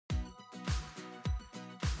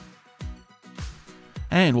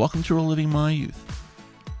and welcome to Reliving My Youth.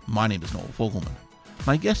 My name is Noel Fogelman.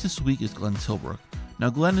 My guest this week is Glenn Tilbrook. Now,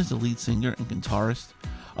 Glenn is the lead singer and guitarist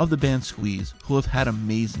of the band Squeeze, who have had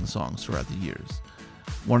amazing songs throughout the years.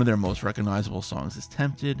 One of their most recognizable songs is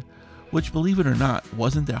Tempted, which, believe it or not,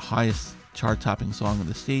 wasn't their highest chart-topping song in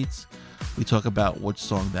the States. We talk about which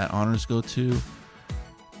song that honors go to.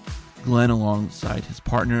 Glenn, alongside his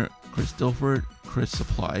partner, Chris Difford, Chris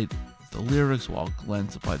supplied the lyrics while Glenn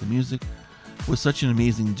supplied the music, was such an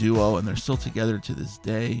amazing duo, and they're still together to this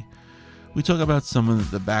day. We talk about some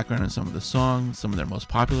of the background and some of the songs, some of their most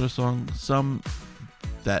popular songs, some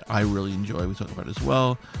that I really enjoy we talk about as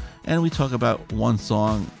well. And we talk about one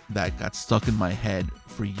song that got stuck in my head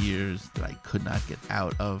for years that I could not get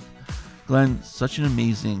out of. Glenn, such an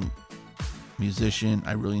amazing musician.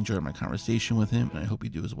 I really enjoyed my conversation with him, and I hope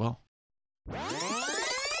you do as well.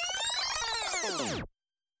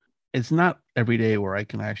 It's not every day where I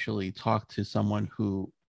can actually talk to someone who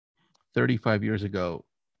 35 years ago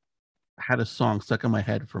had a song stuck in my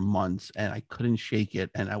head for months and I couldn't shake it,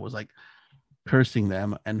 and I was like cursing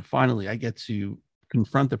them, and finally I get to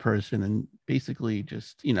confront the person and basically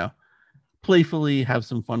just, playfully have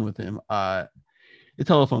some fun with him. The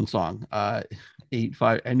telephone song,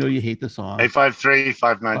 85. I know you hate the song.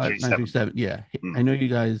 853-5937. Yeah, I know you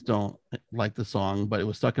guys don't like the song, but it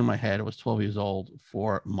was stuck in my head. I was 12 years old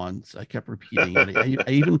for months. I kept repeating it.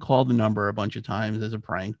 I even called the number a bunch of times as a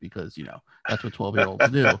prank because that's what 12-year-olds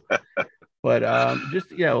do. But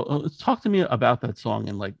let's talk to me about that song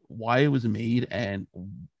and like why it was made and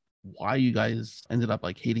why you guys ended up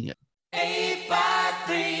like hating it.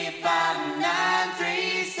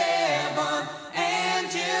 853-5937,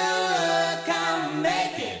 and you come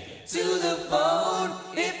make it to the phone.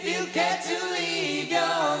 If you care to leave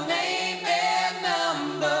your name and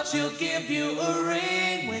number, she'll give you a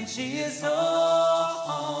ring when she is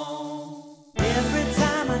home. Every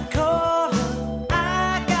time I call her,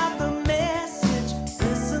 I got the message.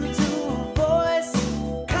 Listen to her voice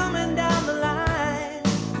coming down the line.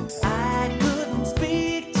 I couldn't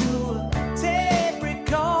speak to a tape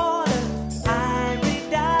recorder. I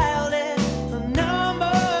redialed it a number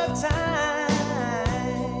of times.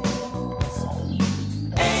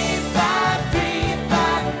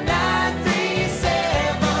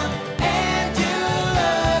 853-5937, and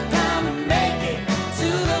you'll come make it to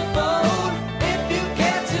the phone. If you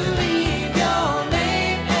care to leave your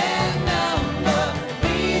name and number,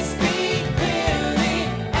 please speak clearly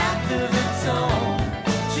after the tone.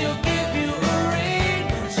 She'll give you a ring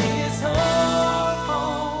when she is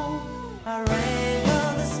home. I rang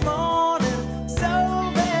her this morning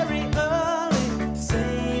so very early.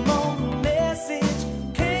 Same old message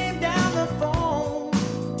came down the phone.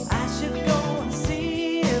 I should go and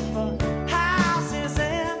see if her house is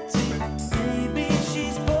empty. Maybe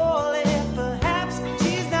she's poorly, perhaps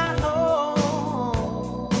she's not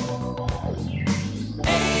home.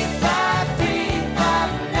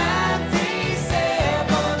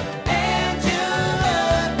 853-5937, and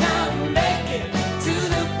you'll come make it to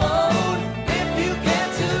the phone. If you care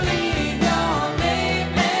to leave your name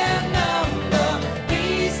and number,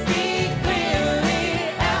 please speak clearly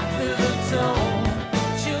after the tone.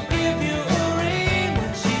 She'll give you a ring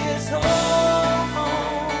when she is home.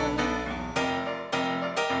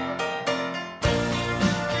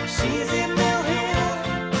 She's in Mill Hill,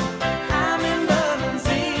 I'm in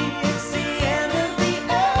Bermondsey. It's the end of the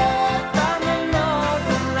earth on the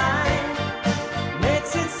northern line.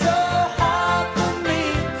 Makes it so hard for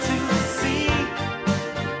me to see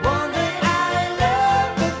one that I love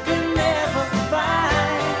but could never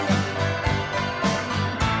find.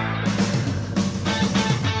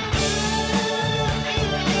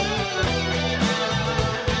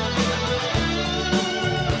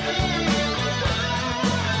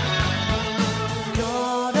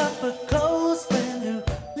 Caught up a close friend who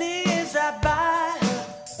lives right by her.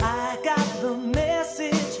 I got the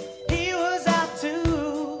message, he was out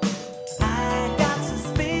too. I got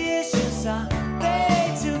suspicious, are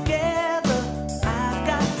they together? I've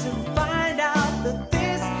got to find out that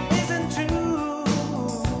this isn't true.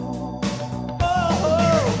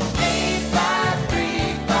 Oh,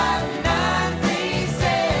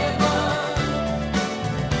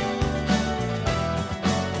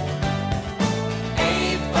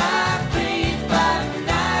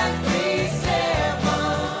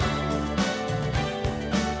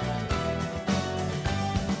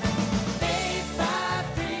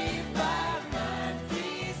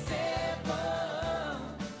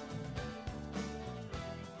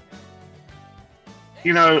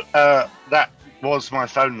 853-5937. That was my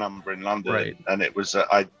phone number in London, Right. and it was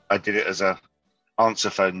I did it as a answer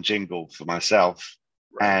phone jingle for myself,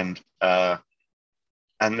 and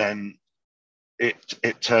and then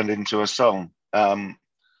it turned into a song. And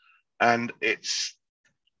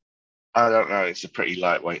I don't know, it's a pretty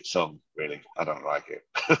lightweight song, really. I don't like it.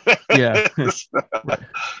 Yeah. Right.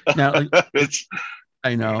 Now, like, it's,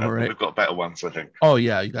 I know, right? We've got better ones, I think. Oh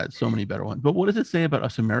yeah, you got so many better ones. But what does it say about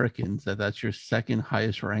us Americans that that's your second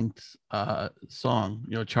highest ranked song,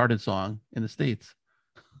 charted song in the States?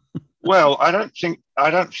 Well, I don't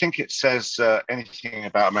think it says anything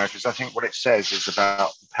about Americans. I think what it says is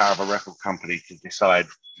about the power of a record company to decide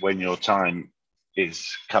when your time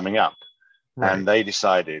is coming up. Right. And they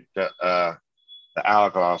decided that the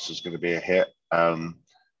Hourglass was going to be a hit. And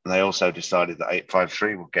they also decided that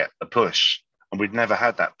 853 would get a push. And we'd never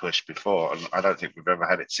had that push before. And I don't think we've ever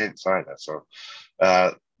had it since either. So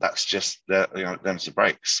that's just, them's the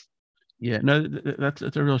breaks. Yeah, no, that's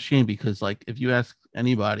a real shame because, like, if you ask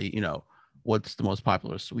anybody, what's the most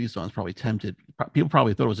popular Squeeze song, it's probably Tempted. People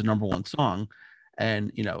probably thought it was the number one song.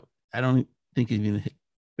 And, I don't think it even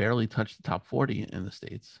barely touched the top 40 in the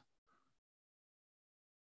States.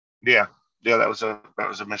 Yeah, that was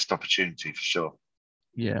a missed opportunity for sure.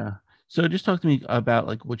 Yeah. So just talk to me about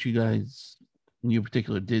like what you guys in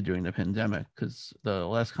particular did during the pandemic, because the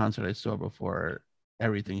last concert I saw before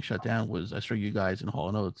everything shut down was I saw you guys in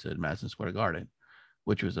Hall & Oates at Madison Square Garden,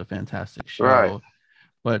 which was a fantastic show. Right.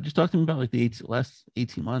 But just talk to me about like the last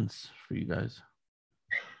 18 months for you guys.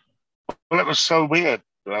 Well, it was so weird.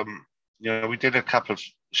 We did a couple of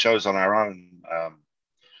shows on our own.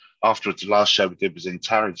 Afterwards, the last show we did was in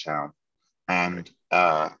Tarrytown, and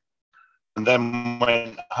then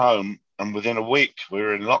went home. And within a week, we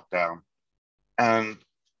were in lockdown. And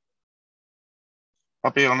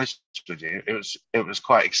I'll be honest with you, it was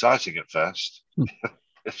quite exciting at first.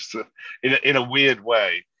 in a weird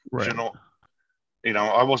way. Right. You're not,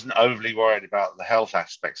 I wasn't overly worried about the health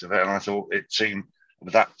aspects of it, and I thought it seemed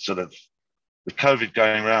with that sort of with COVID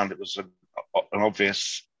going around, it was an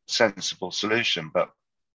obvious, sensible solution. But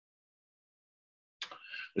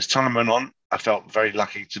as time went on, I felt very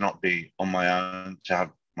lucky to not be on my own, to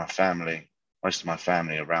have most of my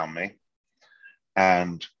family around me.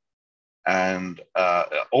 And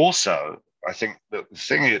also, I think the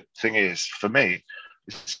thing is, for me,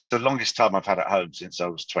 it's the longest time I've had at home since I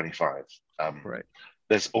was 25. Right.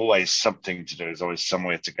 There's always something to do. There's always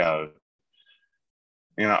somewhere to go.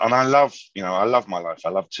 And I love my life. I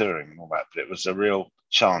love touring and all that, but it was a real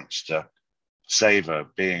chance to savor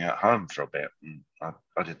being at home for a bit. And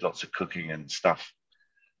I did lots of cooking and stuff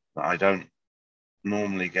that I don't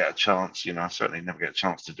normally get a chance. I certainly never get a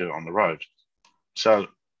chance to do it on the road. So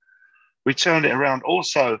we turned it around.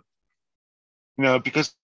 Also,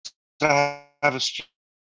 because I have a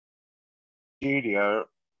studio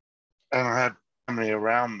and I had family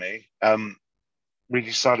around me, we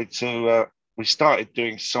decided to we started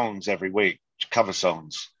doing songs every week, cover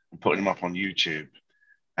songs, and putting them up on YouTube.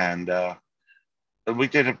 And we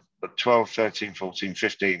did 12, 13, 14,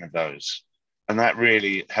 15 of those. And that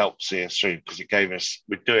really helped see us through, because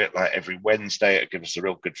we'd do it like every Wednesday. It'd give us a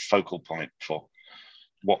real good focal point for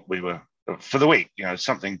what we were for the week,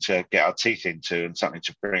 something to get our teeth into and something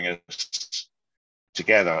to bring us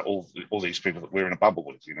together, all these people that we're in a bubble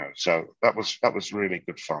with, So that was really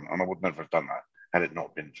good fun. And I would never have done that had it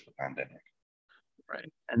not been for the pandemic.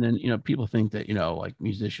 Right. And then, people think that, like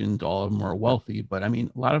musicians, all of them are wealthy, but I mean,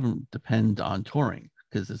 a lot of them depend on touring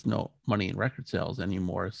because there's no money in record sales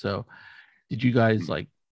anymore. So did you guys kind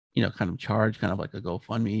of charge kind of like a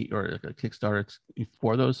GoFundMe or like a Kickstarter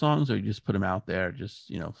for those songs, or you just put them out there just,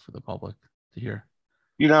 for the public to hear?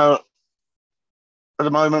 At the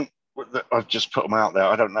moment, I've just put them out there.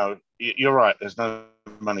 I don't know. You're right. There's no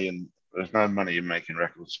money in making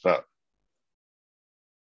records, but,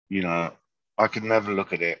 I can never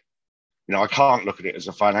look at it. I can't look at it as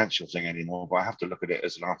a financial thing anymore, but I have to look at it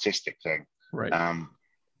as an artistic thing. Right.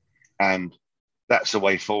 And that's the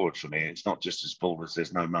way forward for me. It's not just as bold as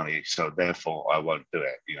there's no money, so therefore I won't do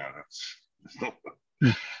it.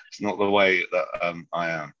 It's not the way that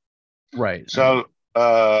I am. Right. So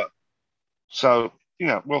we'll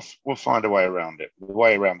find a way around it. The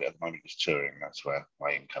way around it at the moment is touring. That's where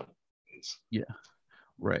my income is. Yeah.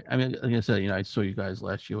 Right. I mean, like I said, I saw you guys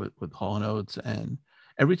last year with Hall & Oates, and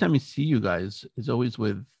every time you see you guys, it's always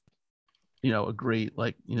with, a great,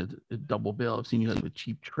 a double bill. I've seen you guys with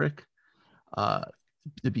Cheap Trick,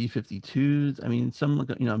 the B-52s. I mean, some,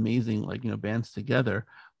 amazing, bands together,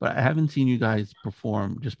 but I haven't seen you guys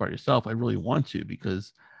perform just by yourself. I really want to,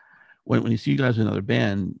 because when you see you guys with another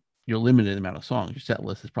band, you're limited amount of songs. Your set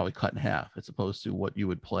list is probably cut in half as opposed to what you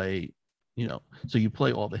would play. So you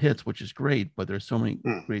play all the hits, which is great, but there's so many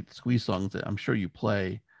great Squeeze songs that I'm sure you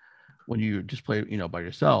play when you just play, by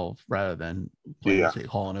yourself rather than playing, Yeah. say,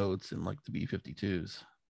 Hall and Oates and like the B-52s.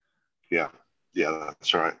 Yeah,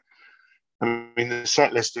 that's right. I mean, the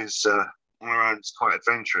set list is on our own, it's quite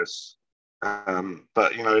adventurous.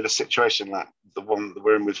 But in a situation like the one that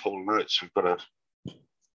we're in with Hall and Oates, we've got to,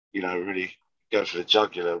 really go for the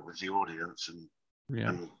jugular with the audience and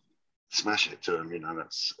smash it to them.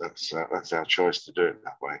 That's our choice to do it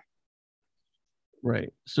that way.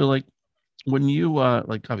 Right. So like when you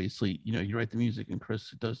like obviously, you write the music and Chris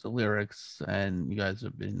does the lyrics, and you guys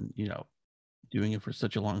have been, doing it for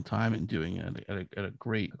such a long time and doing it at a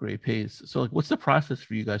great pace. So like what's the process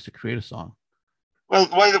for you guys to create a song? Well,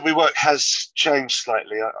 the way that we work has changed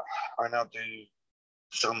slightly. I now do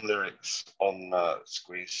some lyrics on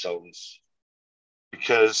Squeeze songs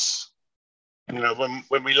because,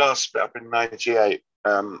 when we last split up in '98,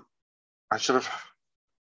 I sort of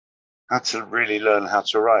had to really learn how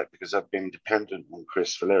to write because I've been dependent on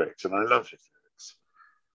Chris for lyrics, and I love his lyrics.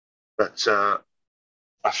 But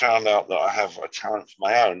I found out that I have a talent for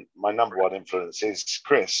my own. My number one influence is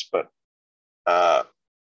Chris, but I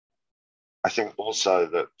think also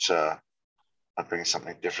that I bring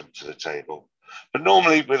something different to the table. But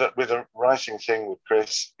normally with a writing thing with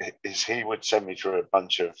Chris, is he would send me through a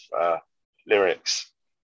bunch of lyrics,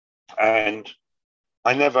 and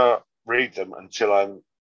I never read them until I'm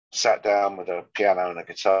sat down with a piano and a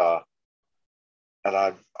guitar. And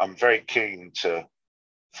I'm very keen to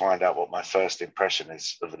find out what my first impression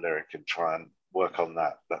is of a lyric and try and work on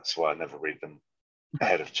that. That's why I never read them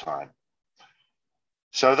ahead of time.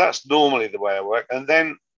 So that's normally the way I work. And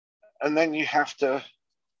then you have to,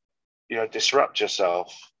 disrupt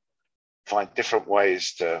yourself, find different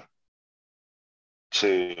ways to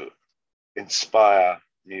inspire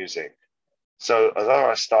music. So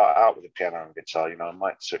although I start out with a piano and guitar, I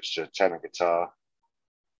might switch to a tenor guitar.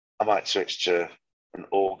 I might switch to an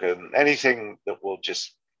organ, anything that will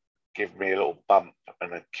just give me a little bump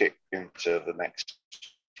and a kick into the next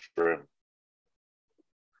room.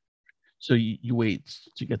 So you wait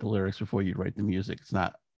to get the lyrics before you write the music. It's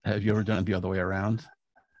not, have you ever done it the other way around?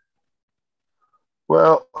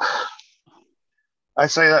 Well, I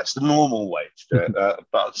say that's the normal way to do it.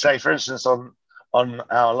 But say, for instance, on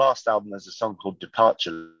our last album, there's a song called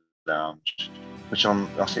Departure Lounge, which I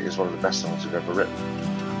think is one of the best songs we've ever written.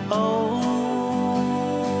 Oh,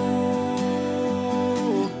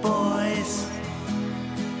 boys,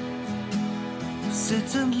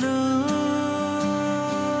 sit and look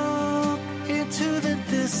into the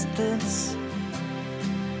distance.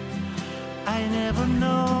 I never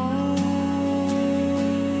know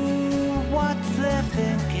what they're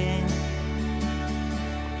thinking.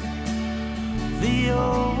 The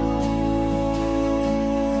old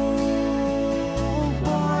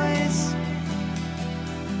boys,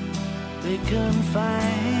 they can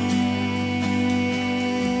find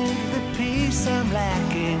the peace I'm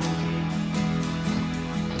lacking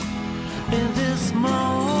in this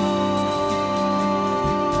moment.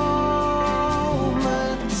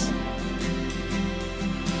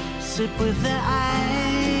 Sit with their eyes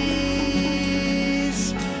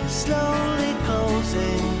slowly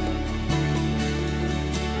closing,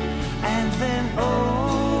 and then open,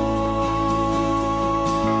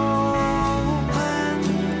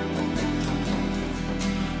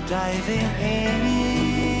 diving in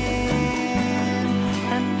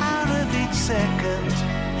and out of each second.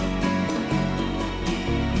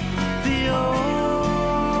 The old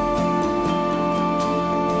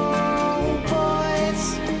boys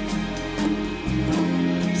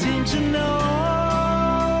seem to know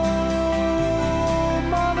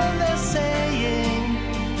more than they're saying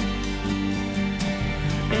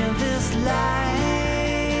in this lifetime.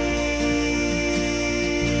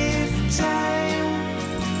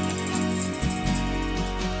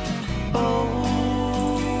 Oh,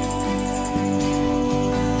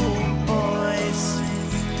 boys,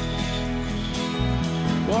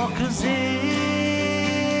 walk as if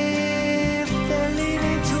they're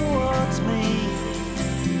leaning towards me.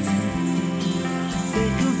 They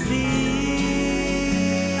can feel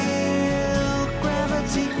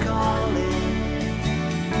gravity calling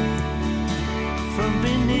from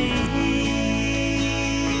beneath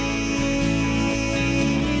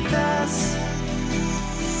us.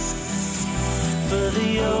 For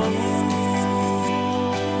the old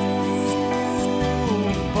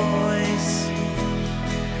boys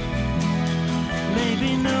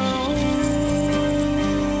maybe know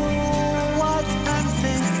what I'm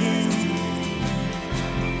thinking,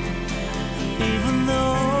 even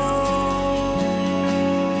though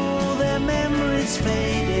their memory's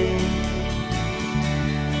fading.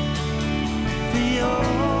 The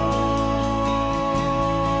old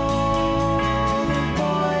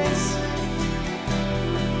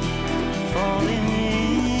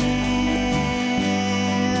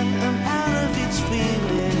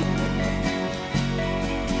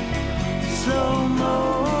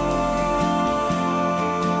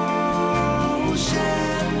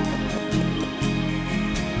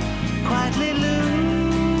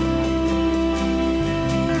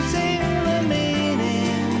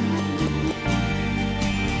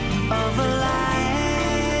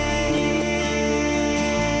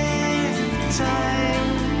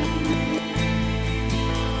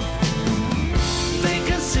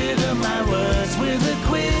with a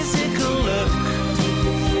quizzical look,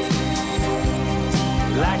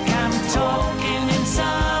 like I'm talking in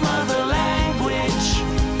some other language.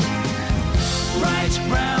 Right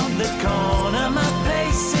round the corner, my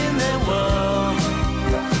place in the world,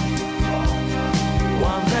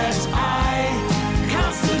 one that I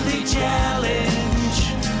constantly challenge.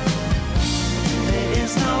 There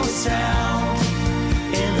is no sound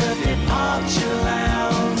in the departure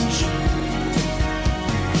lounge.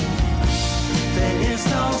 There is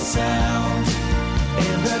no sound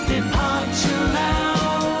in the departure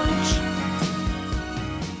lounge.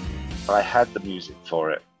 I had the music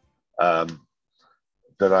for it.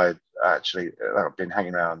 That I've been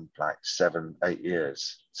hanging around like 7-8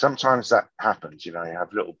 years. Sometimes that happens, you know, you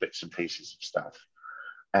have little bits and pieces of stuff,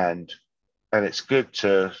 and it's good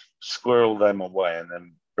to squirrel them away and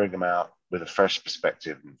then bring them out with a fresh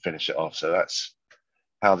perspective and finish it off. So that's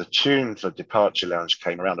how the tune for Departure Lounge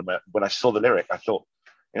came around. And when I saw the lyric, I thought,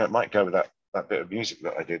 you know, it might go with that bit of music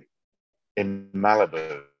that I did in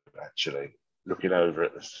Malibu, actually, looking over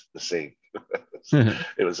at the sea.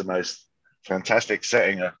 It was the most fantastic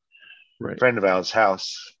setting. A friend of ours'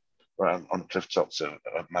 house on the cliff tops of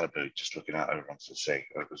Malibu, just looking out over onto the sea.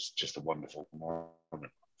 It was just a wonderful moment for me.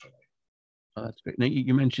 Oh, that's great. Now,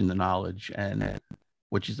 you mentioned The Knowledge, and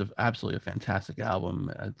which is absolutely a fantastic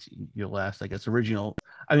album. It's your last, I guess, original.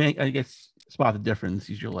 I mean, I guess Spot the Difference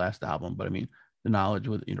is your last album, but I mean, The Knowledge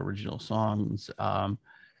with, you know, original songs.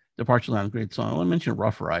 Departure Lounge, great song. I want to mention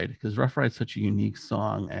Rough Ride, because Rough Ride is such a unique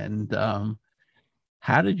song. And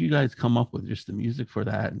how did you guys come up with just the music for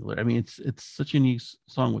that? I mean, it's such a unique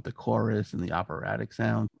song with the chorus and the operatic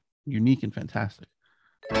sound, unique and fantastic.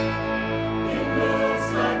 It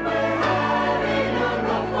looks like we're having a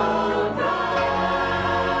rough old ride.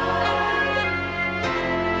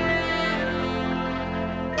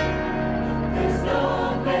 There's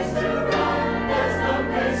no place to run, there's no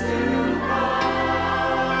place to hide.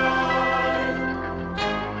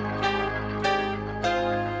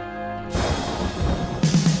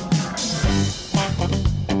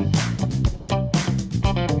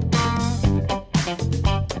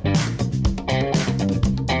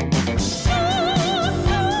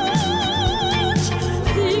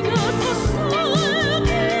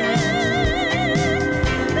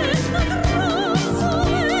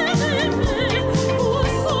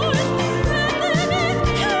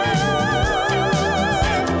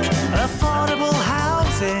 Affordable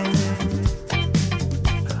housing,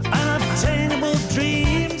 unobtainable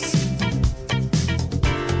dreams.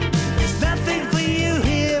 There's nothing for you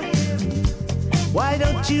here. Why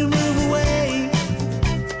don't you move away?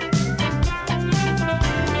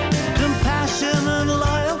 Compassion and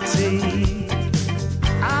loyalty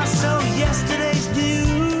are so yesterday's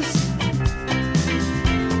news.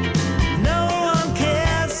 No one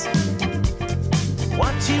cares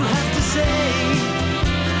what you have to say.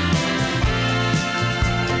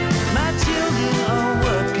 My children are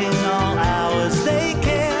working all hours they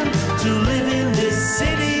can to live in this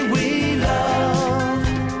city we love,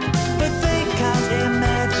 but they can't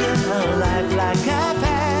imagine a life like I've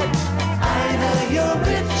had. Either you're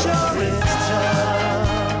rich or it's tough.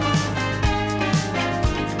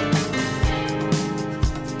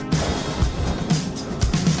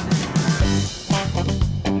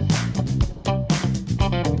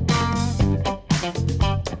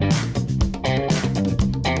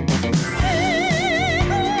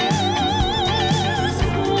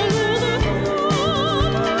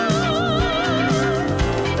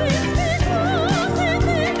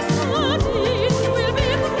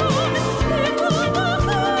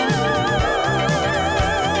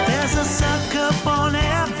 There's a sucker on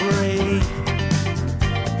every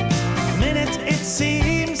minute it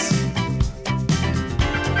seems,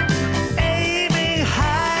 aiming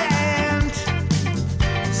high and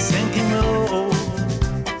sinking low,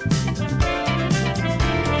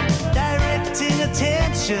 directing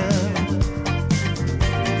attention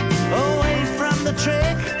away from the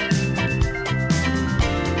trick,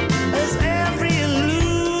 as every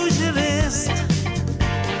illusionist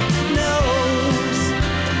knows.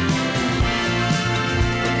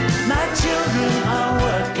 My children are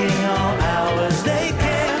working all hours they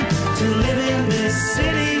can to live in this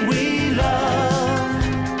city we love,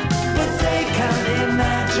 but they can't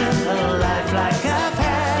imagine a life like I've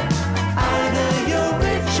had. Either you're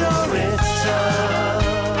rich or it's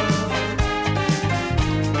tough.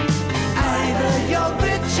 Either you're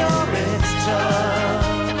rich or it's tough.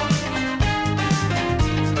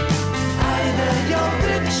 Either you're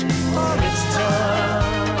rich or it's tough.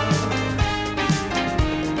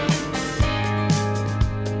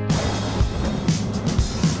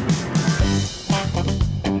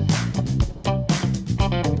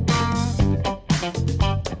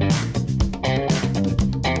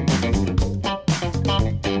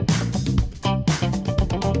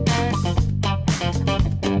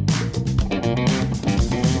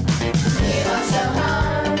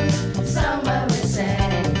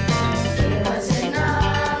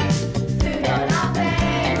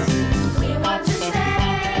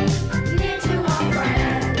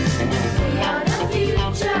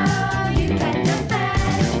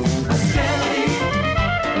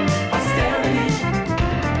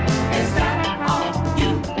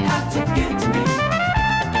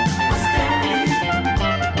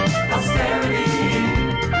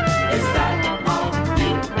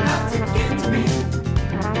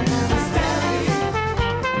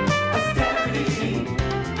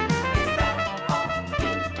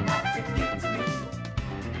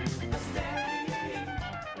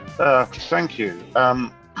 Thank you.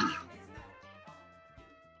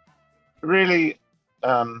 Really,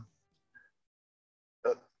 um,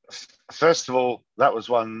 first of all, that was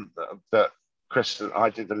one that Chris,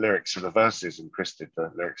 I did the lyrics of the verses and Chris did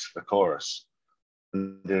the lyrics of the chorus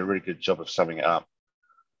and did a really good job of summing it up.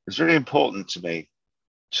 It's really important to me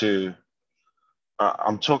to,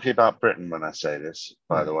 I'm talking about Britain when I say this,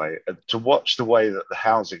 by the way, to watch the way that the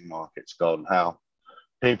housing market's gone, how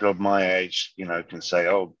people of my age, can say,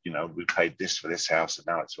 oh, we paid this for this house and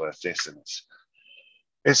now it's worth this. And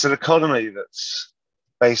it's an economy that's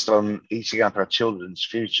based on eating up our children's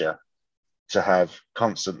future to have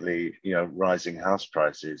constantly, rising house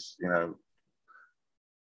prices.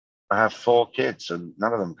 I have 4 kids and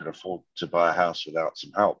none of them can afford to buy a house without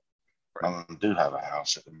some help. None of them do have a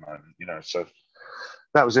house at the moment, so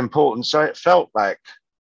that was important. So it felt like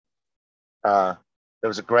there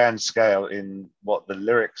was a grand scale in what the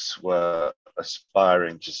lyrics were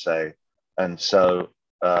aspiring to say. And so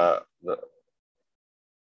my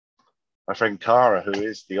friend Cara, who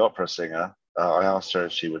is the opera singer, I asked her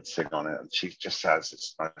if she would sing on it, and she just has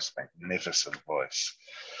this most magnificent voice.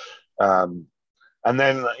 And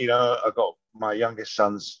then, I got my youngest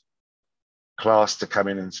son's class to come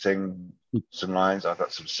in and sing some lines. I've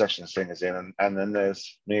got some session singers in, and then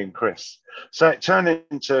there's me and Chris. So it turned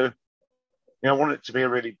into, I want it to be a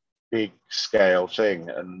really big scale thing,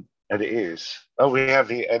 and it is. Oh, we have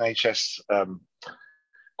the NHS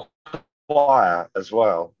choir as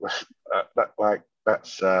well.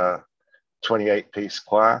 That's 28-piece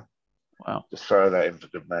choir. Wow. Just throw that in for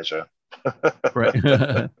good measure. Right.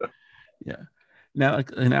 Yeah. Now,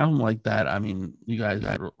 like, an album like that, I mean, you guys,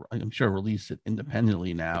 I'm sure, release it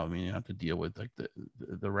independently now. I mean, you have to deal with like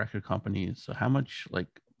the record companies. So how much like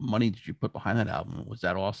money did you put behind that album? Was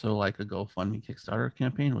that also like a GoFundMe Kickstarter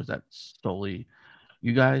campaign? Was that solely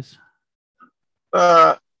you guys?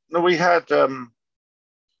 No, we had a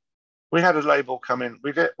label come in.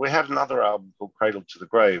 We had another album called Cradle to the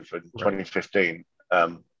Grave in 2015.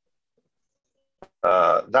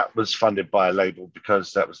 That was funded by a label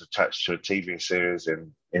because that was attached to a TV series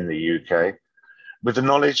in the UK. With the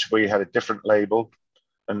knowledge, we had a different label,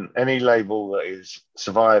 and any label that is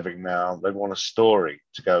surviving now, they want a story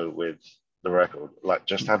to go with the record. Like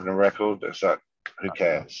just having a record, it's like, who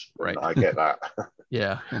cares? Right. And I get that.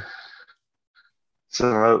 Yeah.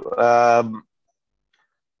 So,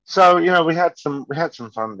 we had some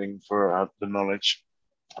funding for the knowledge,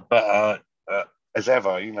 but as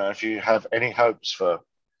ever, if you have any hopes for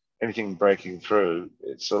anything breaking through,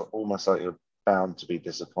 it's almost like you're bound to be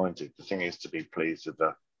disappointed. The thing is to be pleased with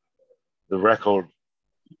the record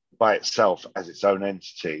by itself as its own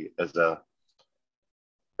entity, as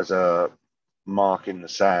a mark in the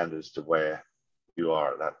sand as to where you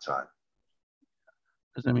are at that time.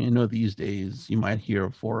 Because I mean, I know these days you might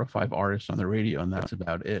hear 4 or 5 artists on the radio, and that's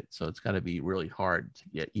about it. So it's got to be really hard to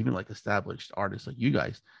get even like established artists like you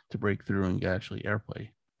guys to break through and get actually airplay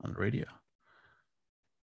on the radio.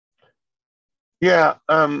 Yeah,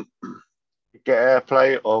 get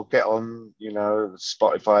airplay or get on, the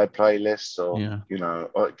Spotify playlists or,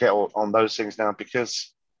 or get on those things now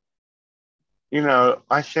because,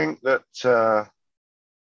 I think that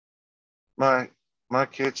my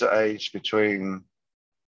kids are aged between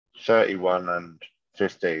 31 and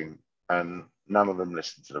 15, and none of them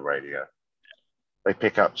listen to the radio. They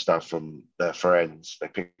pick up stuff from their friends. They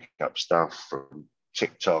pick up stuff from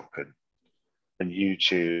TikTok and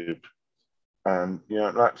YouTube. And,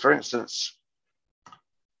 like, for instance,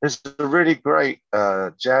 there's a really great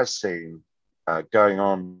jazz scene going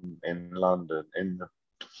on in London.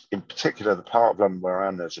 In particular, the part of London where I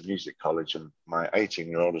am, there's a music college, and my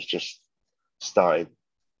 18-year-old has just started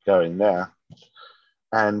going there.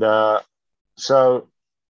 And so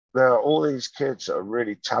there are all these kids that are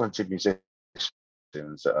really talented musicians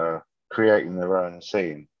that are creating their own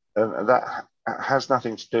scene. And that has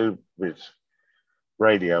nothing to do with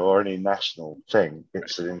radio or any national thing.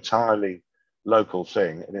 It's an entirely local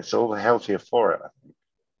thing, and it's all the healthier for it, I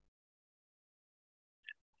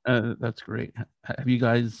think. That's great. Have you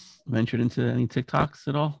guys ventured into any TikToks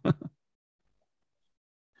at all?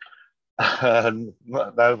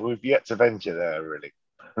 No, we've yet to venture there, really.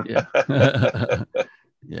 Yeah.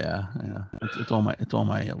 Yeah. It's all my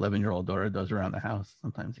 11-year-old daughter does around the house.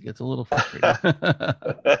 Sometimes it gets a little frustrating.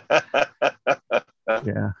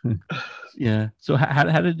 Yeah. Yeah. So how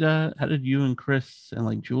did you and Chris and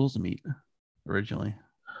like Jules meet originally?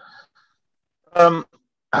 Well,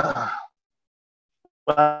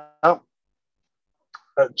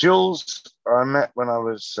 Jules, I met when I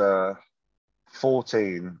was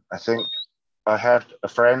 14. I think I had a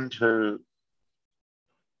friend who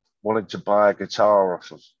wanted to buy a guitar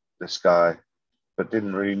off of this guy, but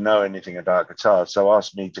didn't really know anything about guitar. So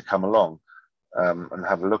asked me to come along and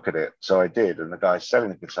have a look at it. So I did. And the guy selling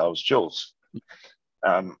the guitar was Jules.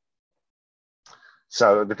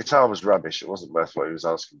 So the guitar was rubbish. It wasn't worth what he was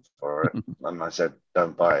asking for it. And I said,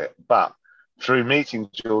 don't buy it. But through meeting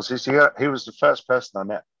Jules, he was the first person I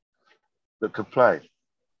met that could play.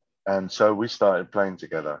 And so we started playing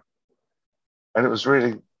together. And it was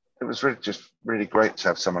really just really great to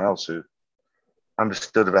have someone else who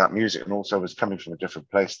understood about music and also was coming from a different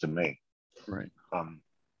place to me. Right.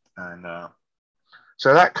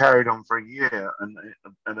 So that carried on for a year.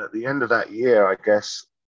 And at the end of that year, I guess,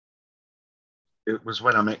 it was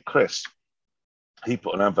when I met Chris. He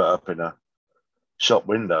put an advert up in a shop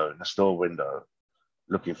window, in a store window,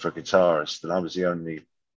 looking for a guitarist, and I was the only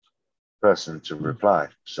person to reply.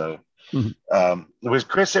 So with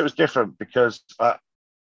Chris, it was different because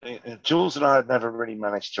Jules and I had never really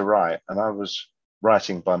managed to write, and I was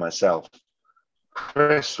writing by myself.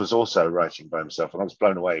 Chris was also writing by himself, and I was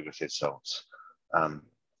blown away with his songs. And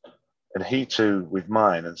he too with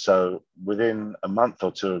mine. And so within a month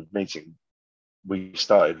or two of meeting, we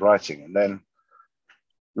started writing, and then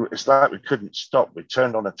it's like we couldn't stop. We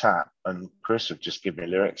turned on a tap and Chris would just give me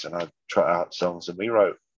lyrics and I'd try out songs, and we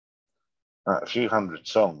wrote a few hundred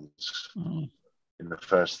songs in the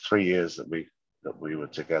first 3 years that we were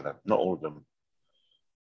together. Not all of them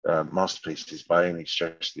masterpieces by any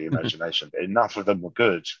stretch of the imagination, but enough of them were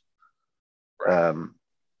good for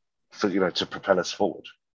to propel us forward.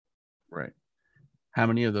 Right. How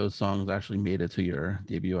many of those songs actually made it to your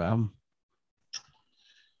debut album?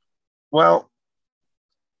 Well,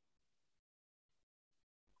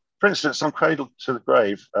 for instance, on Cradle to the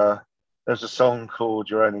Grave, there's a song called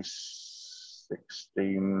You're Only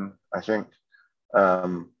 16, I think,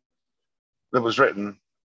 that was written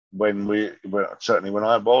certainly when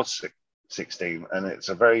I was 16. And it's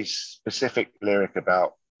a very specific lyric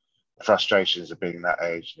about frustrations of being that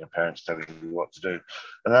age and your parents telling you what to do.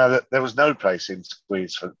 And there was no place in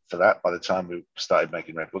Squeeze for that by the time we started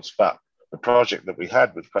making records. But the project that we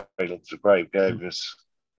had with Cradle to the Grave gave us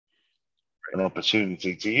an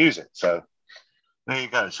opportunity to use it. So there you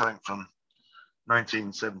go. Something from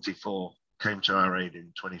 1974 came to our aid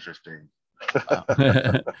in 2015.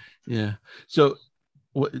 Yeah. So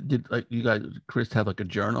what did you guys, Chris had a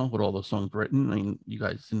journal with all those songs written? I mean, you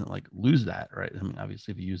guys didn't lose that, right? I mean,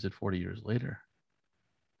 obviously if you use it 40 years later.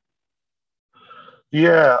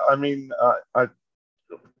 Yeah. I mean, I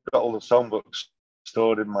got all the songbooks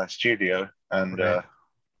stored in my studio, and I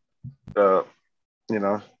look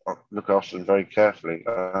after them very carefully.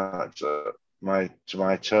 To my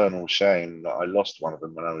eternal shame that I lost one of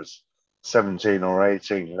them when I was 17 or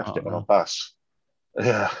 18. Left it on a bus.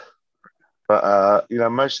 Yeah, but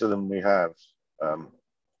most of them we have.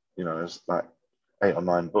 It's like 8 or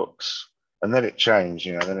 9 books, and then it changed.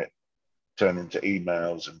 Then it turned into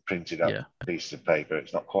emails and printed up pieces of paper.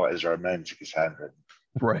 It's not quite as romantic as handwritten.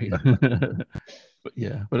 Right.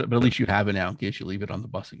 but at least you have it now in case you leave it on the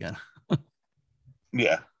bus again.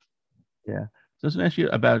 Yeah. So I was going to ask you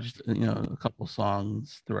about just a couple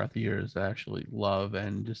songs throughout the years I actually love,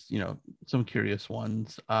 and just some curious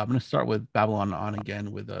ones. I'm going to start with Babylon On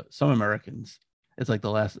Again with Some Americans. It's like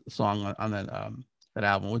the last song on that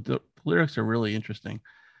album. The lyrics are really interesting.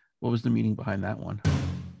 What was the meaning behind that one?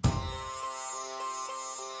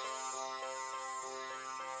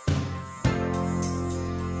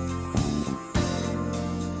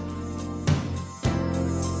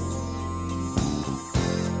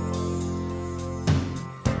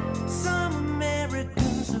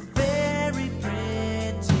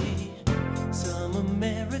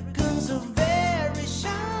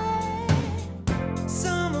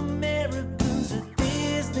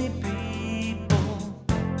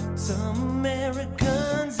 Some Americans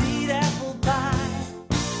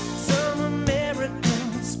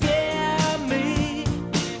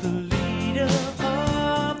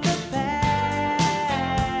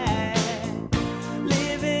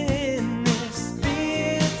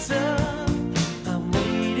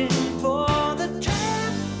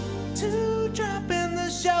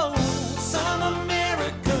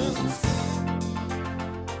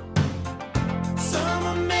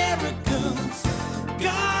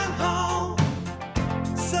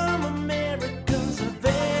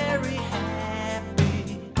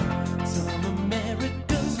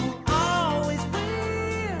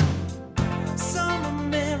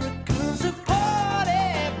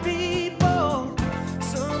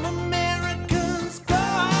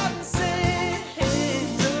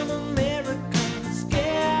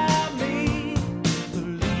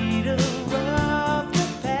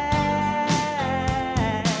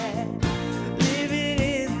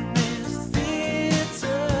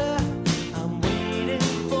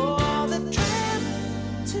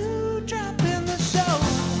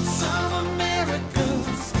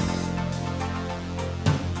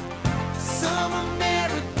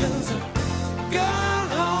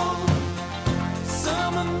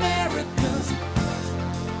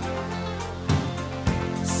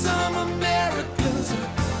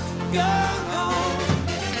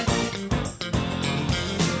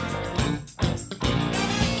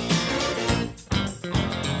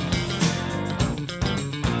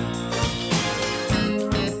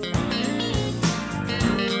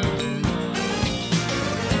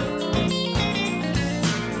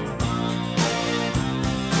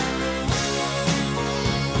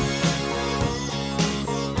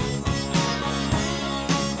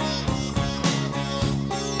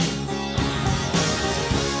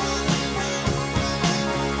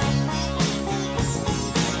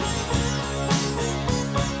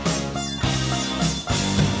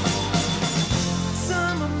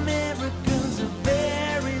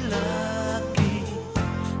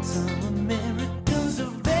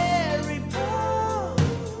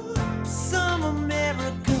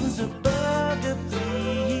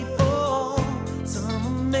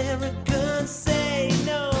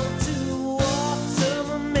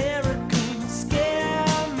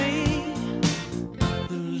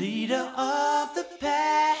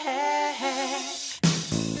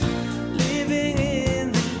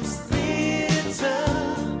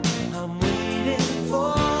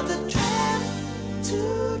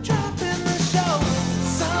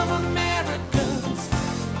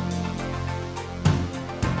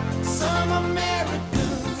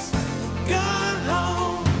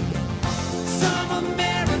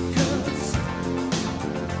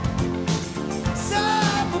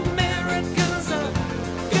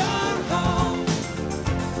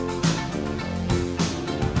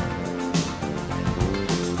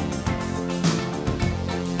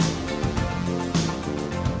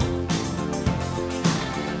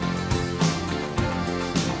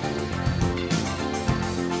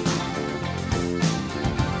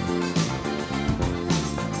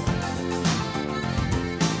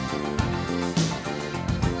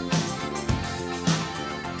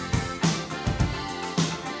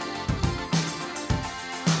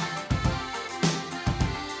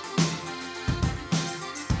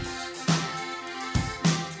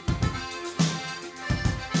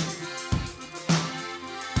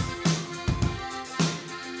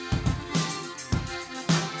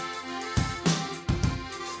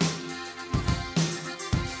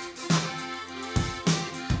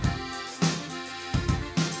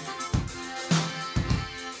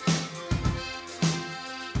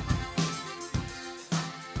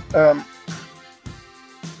Um,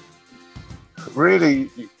 Really,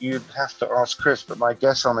 you'd have to ask Chris, but my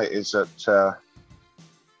guess on it is that,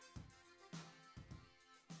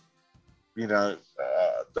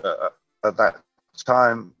 at that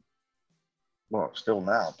time, well, still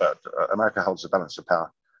now, but America holds the balance of power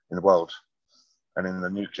in the world. And in the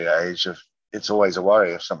nuclear age, it's always a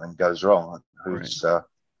worry if something goes wrong, whose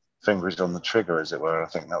finger is on the trigger, as it were. I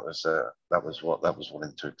think that was what that was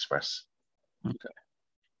wanting to express. Okay.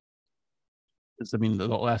 I mean, the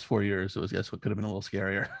last 4 years, it was, guess what could have been a little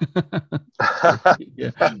scarier. Yeah.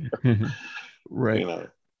 Right. You know.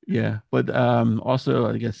 Yeah. But also,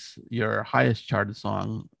 I guess your highest charted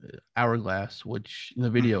song, Hourglass, which the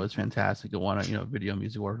video is fantastic. It won a video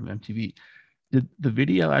music award from MTV. Did the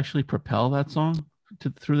video actually propel that song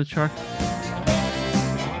through the chart?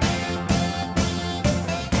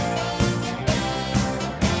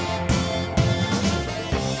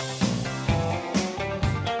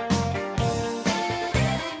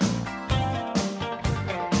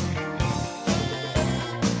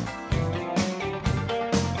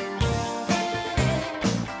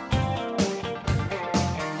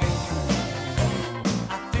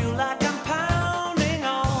 I feel like I'm pounding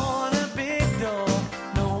on a big door.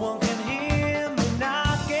 No one can hear me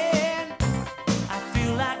knocking. I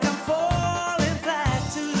feel like I'm falling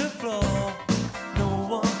flat to the floor. No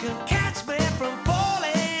one can catch me from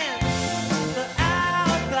falling. The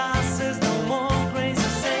hourglass says no more grace to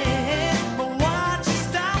say. But watch it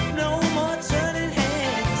stop, no more turning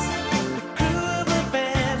heads. The crew have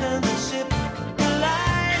abandoned the ship. The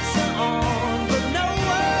lights are on, but no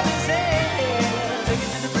one is there. Take it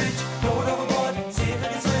to the bridge, throw it overboard, see if I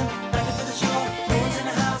can swim back into the shore. No one's in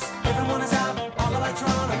the house, everyone is out, all the lights are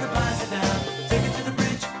on and the blinds are down. Take it to the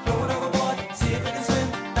bridge, throw it overboard, see if I can swim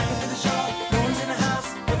back into the shore. No one's in the house,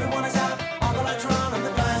 everyone is out, all the lights are on and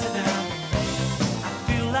the blinds are down. I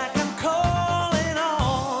feel like I'm calling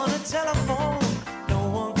on a telephone. No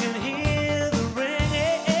one can hear the ring.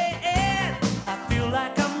 I feel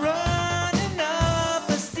like I'm running up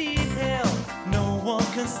a steep hill. No one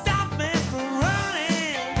can stop me from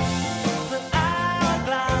running. The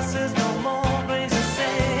hourglass says no more grace to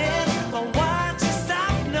say. But watch it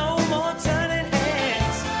stop, no more turning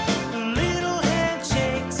heads. The little hand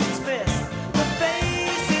shakes its fist. The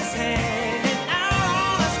face is hanging out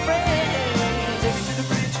on a spread. Take it to the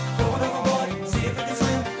bridge, throw it overboard, see if it can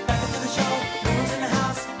swim back into the shore. No one's in the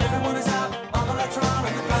house, everyone is out, all the lights are on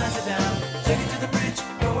and the blinds are down. Take it to the bridge,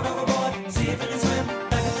 throw it overboard, see if it can swim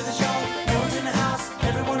back into the shore. No one's in the house,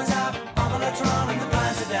 everyone is out, all the lights are on and the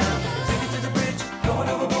blinds are down. Take it to the bridge, throw it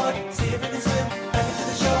overboard, see if it can swim back into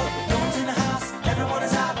the shore. No one's in the house, everyone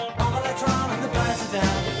is out, all the lights are on and the blinds are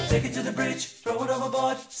down. Take it to the bridge, throw it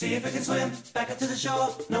overboard, see if it can swim back into the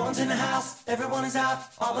shore. No one's in the house, everyone is out,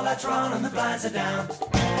 all the lights are on and the blinds are down.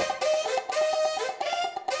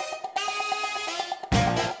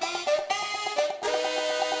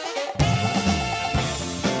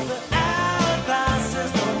 The hourglass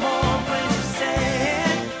says no more grace of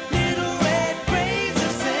sand. Little red graves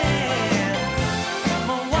of sand.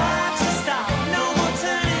 More watch to stop, no more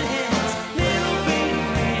turning heads. Little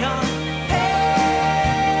baby on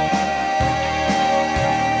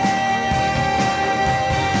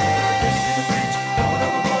Take it to the bridge, throw it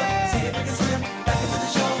overboard, see if it can swim back into the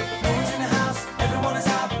shore. No one's in the house, everyone is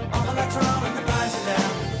out, all the lights are on and the blinds are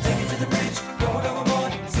down. Take it to the bridge, throw it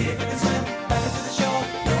overboard, see if it can swim back into the shore.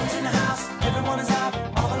 No one's in the house, everyone is out,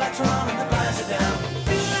 all the lights are on and the blinds are down.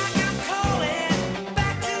 Feel like I'm calling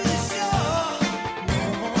back to the shore. No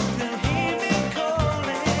one can hear me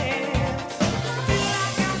calling. Feel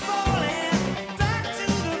like I'm falling back to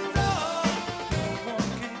the floor. No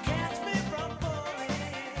one can catch me from falling.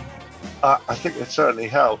 I think it certainly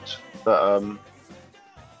helped, but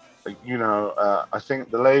I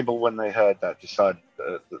think the label, when they heard that, decided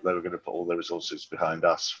that they were going to put all their resources behind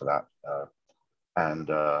us for that, and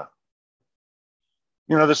the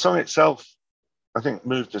song itself, I think,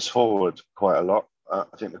 moved us forward quite a lot. I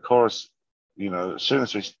think the chorus, as soon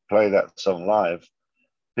as we play that song live,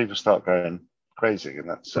 people start going crazy, and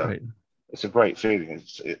that's Right. it's a great feeling.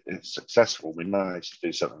 It's successful. We managed to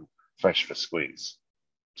do something fresh for Squeeze,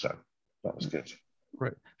 so that was good.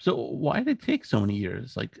 Right. So why did it take so many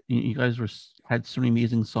years? Like you guys had so many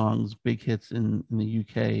amazing songs, big hits in the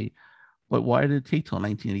UK, but why did it take till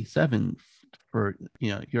 1987 for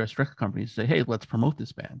US record companies to say, "Hey, let's promote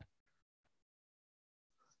this band"?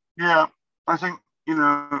 Yeah, I think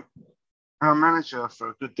our manager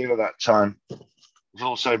for a good deal of that time was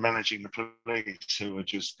also managing the Police, who were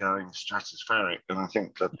just going stratospheric, and I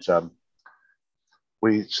think that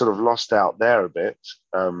we sort of lost out there a bit.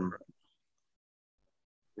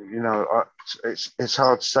 you know, it's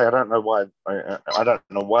hard to say. I don't know why. I don't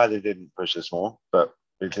know why they didn't push us more, but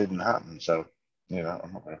it didn't happen. So, you know,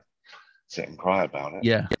 I'm not going to sit and cry about it.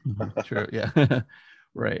 Yeah, true. Yeah,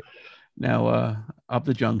 right. Now, Up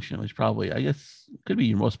the Junction, which probably, I guess, could be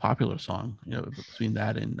your most popular song, you know, between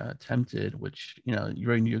that and Tempted, which, you know,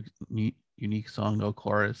 you're a unique song, no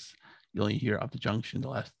chorus. You only hear Up the Junction, the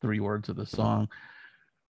last three words of the song.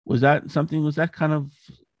 Was that kind of,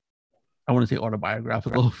 I want to say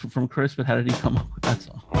autobiographical from Chris, but how did he come up with that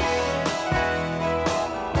song?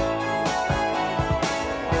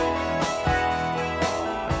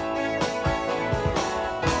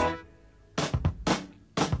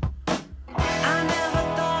 I never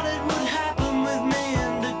thought it would happen with me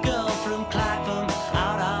and the girl from Clapham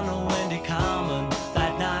out on the windy common.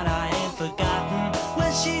 That night I ain't forgotten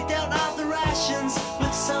when she dealt out the rations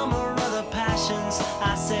with some or other passions.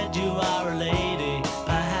 I said, you are a lady.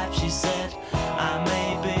 Perhaps she said, I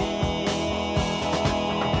may be.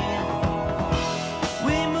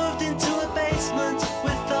 We moved into a basement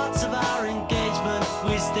with thoughts of our engagement.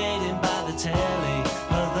 We stayed in by the telly,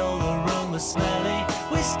 although the room was smelly.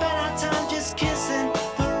 We spent our time just kissing,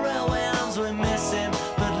 the railway arms were missing,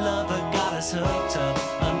 but love had got us hooked up,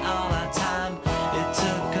 and all our time it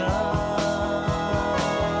took up.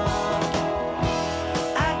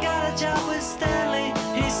 I got a job with Stanley,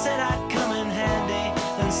 he said I'd come in handy,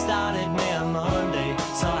 and started me on Monday,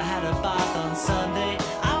 so I had a bath on Sunday.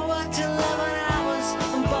 I worked 11 hours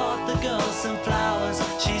and bought the girl some flowers.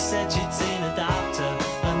 She said she'd seen a doctor,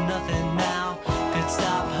 and nothing now could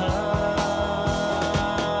stop her.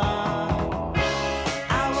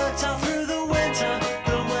 I worked all through the winter,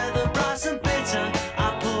 the weather bright and bitter. I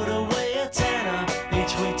put away a tenner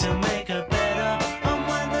each week to make her better. And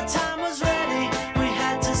when the time was ready, we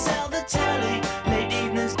had to sell the telly. Late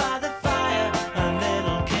evenings by the fire and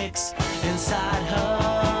little kicks inside her.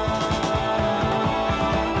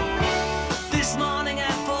 This morning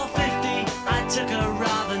at 4:50, I took her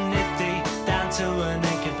rather nifty down to an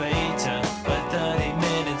incubator, where 30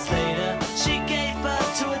 minutes later she gave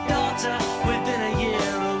birth to a daughter. Within a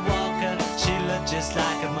year a walker, she looked just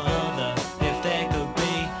like a mother, if there could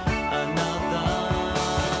be another.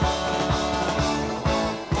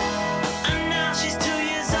 And now she's 2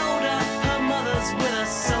 years older, her mother's with a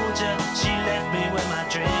soldier. She left me when my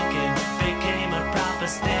drinking became a proper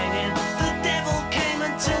stinging. The devil came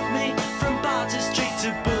and took me from bar to street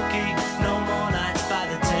to bookie. No more nights by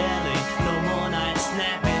the telly, no more nights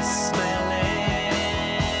nappy smelling.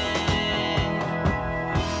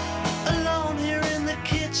 Alone here in the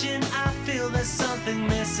kitchen, I feel there's something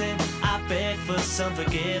missing. I beg for some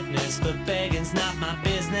forgiveness, but begging's not my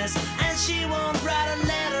business. And she won't write a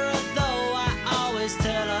letter, although I always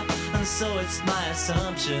tell her. And so it's my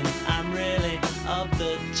assumption I'm really up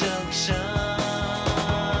the junction.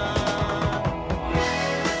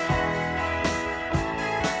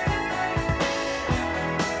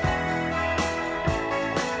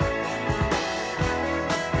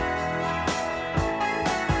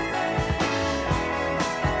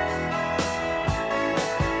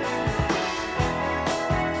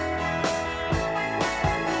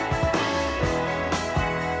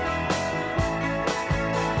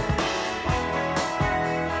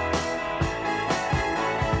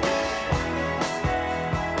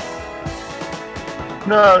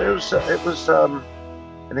 No, it was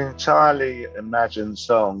an entirely imagined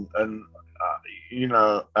song, and you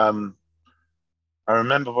know, I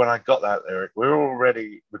remember when I got that lyric, we were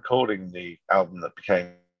already recording the album that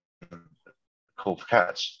became Call for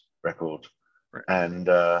Cats record, Right. and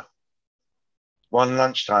one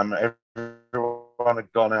lunchtime, everyone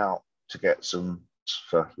had gone out to get some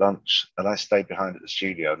for lunch, and I stayed behind at the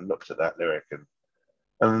studio and looked at that lyric,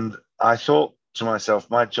 and I thought to myself,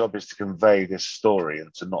 my job is to convey this story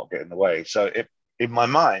and to not get in the way. So in my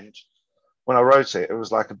mind, when I wrote it, it was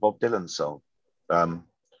like a Bob Dylan song.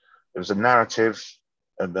 It was a narrative,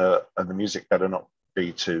 and the music better not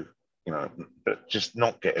be too, you know, but just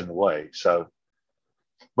not get in the way. So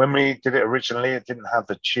when we did it originally, it didn't have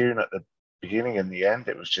the tune at the beginning and the end.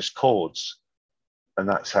 It was just chords, and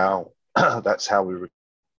that's how we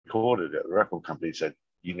recorded it. The record company said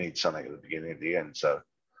you need something at the beginning and the end.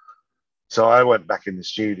 So I went back in the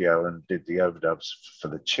studio and did the overdubs for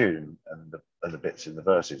the tune and the bits in the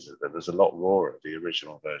verses. It was a lot rawer, the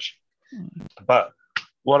original version. But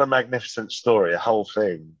what a magnificent story, a whole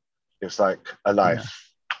thing. It's like a life,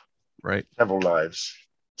 Right. several lives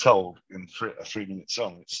told in a 3-minute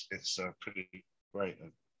song. It's pretty great,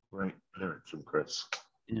 a great lyric from Chris.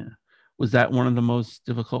 Yeah. Was that one of the most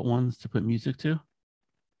difficult ones to put music to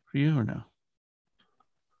for you, or no?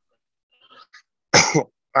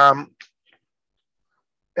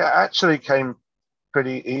 It actually came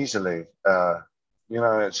pretty easily.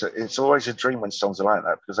 It's always a dream when songs are like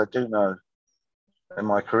that, because I do know in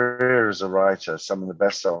my career as a writer, some of the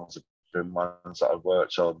best songs have been ones that I've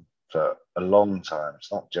worked on for a long time.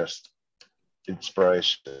 It's not just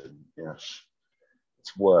inspiration,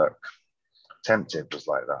 it's work. Tempted was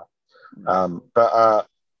like that.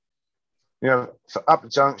 For Up the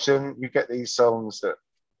Junction, you get these songs that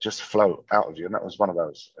just float out of you, and that was one of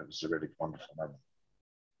those. It was a really wonderful moment.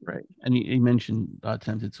 Right, and you mentioned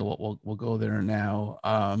Tempted, so we'll go there now.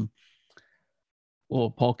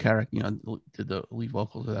 Paul Carrack, did the lead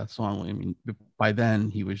vocals of that song. I mean, by then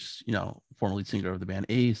he was, former lead singer of the band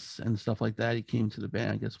Ace and stuff like that. He came to the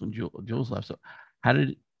band, I guess, when Jules left. So, how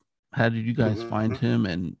did you guys find him,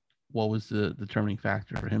 and what was the determining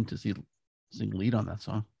factor for him to sing lead on that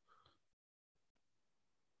song?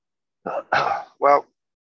 Well,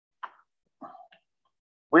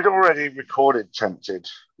 we'd already recorded Tempted.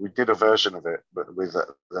 We did a version of it, but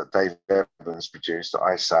that Dave Evans produced, that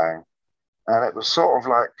I sang. And it was sort of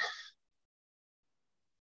like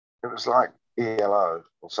ELO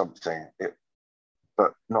or something,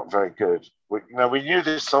 but not very good. We knew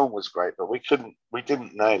this song was great, but we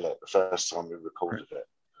didn't nail it the first time we recorded it.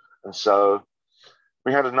 And so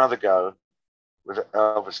we had another go with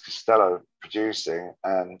Elvis Costello producing,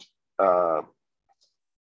 and the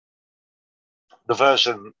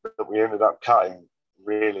version that we ended up cutting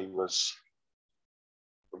really was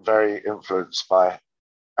very influenced by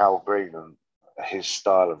Al Green and his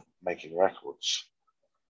style of making records.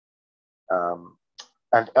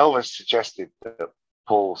 And Elvis suggested that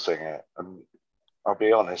Paul sing it, and I'll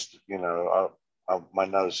be honest, my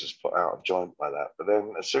nose was put out of joint by that. But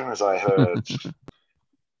then as soon as I heard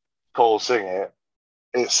Paul sing it,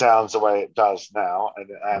 it sounds the way it does now, and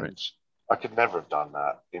right. I could never have done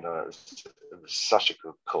that. It was such a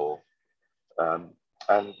good call, and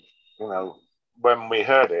when we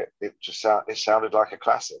heard it, it sounded like a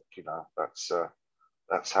classic.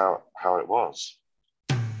 That's how it was.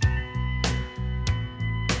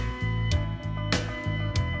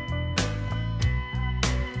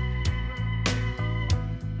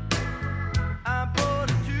 I bought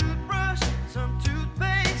a toothbrush, some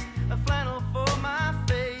toothpaste, a flannel for my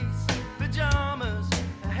face, pajamas,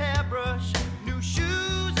 a hairbrush, new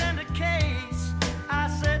shoes, and a case. I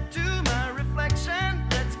said to my reflection,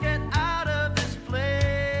 let's get out of this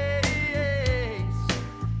place.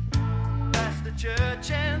 Past the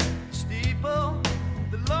church and steeple,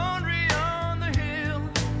 the laundry on the hill,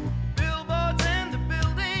 billboards and the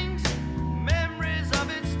buildings, memories of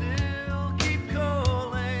it still keep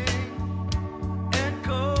calling and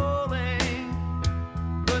calling.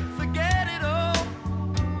 But forget it all,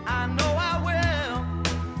 I know I will.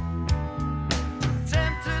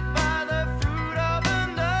 Tempted by the fruit of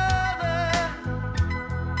another,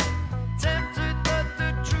 tempted but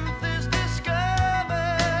the truth is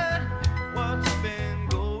discovered. What's been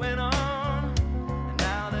going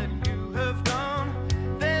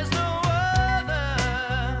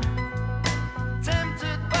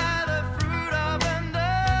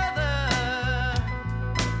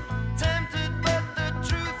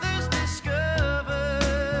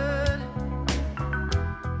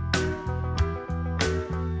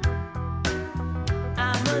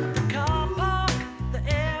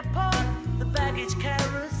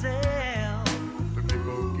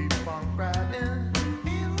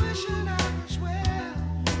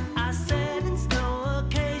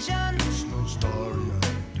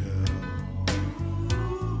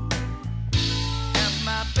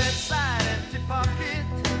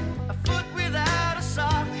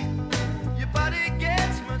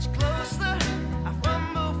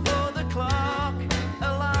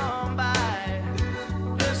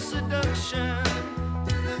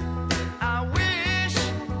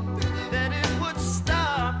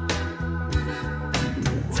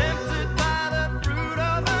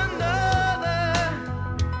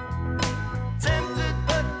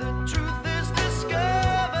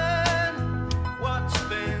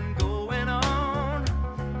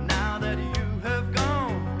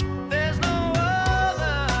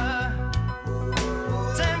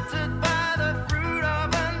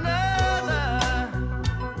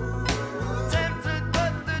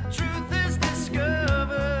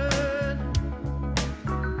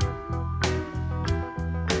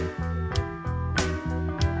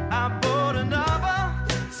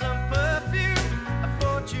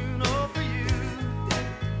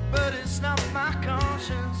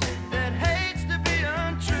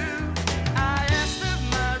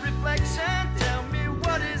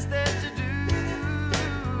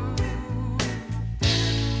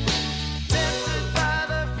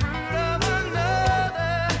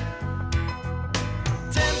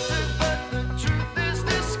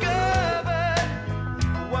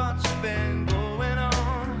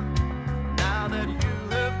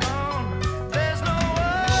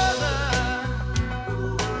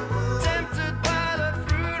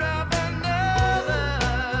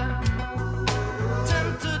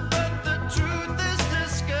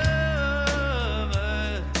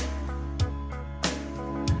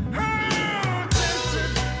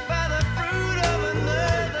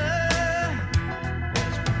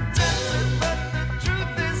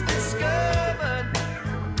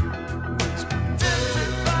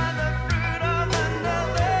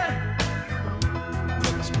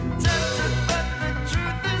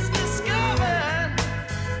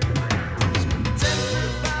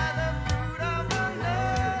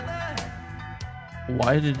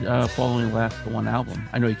Why did Paul only last the one album?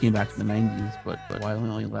 I know he came back in the 90s, but why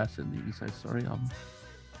only lasted the East Side Story album?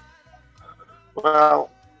 Well,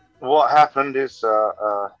 what happened is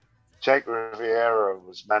Jake Riviera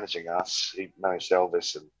was managing us. He managed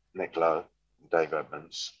Elvis and Nick Lowe and Dave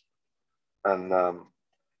Edmunds. And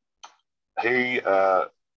he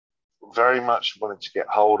very much wanted to get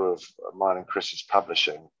hold of mine and Chris's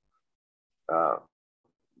publishing.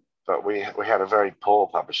 But we had a very poor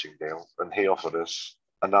publishing deal, and he offered us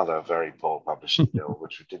another very poor publishing deal,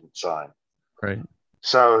 which we didn't sign. Right.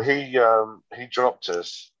 So he dropped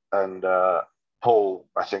us, and Paul,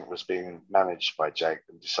 I think, was being managed by Jake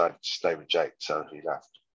and decided to stay with Jake, so he left.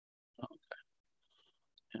 Okay.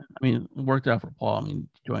 Yeah. I mean, it worked out for Paul. I mean,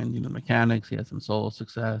 he joined the Mechanics. He had some solo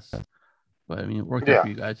success, but I mean, it worked out for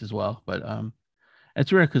you guys as well. But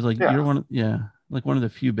it's rare because you're one of the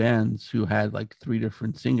few bands who had like 3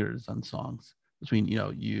 different singers on songs between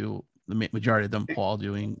you, the majority of them, Paul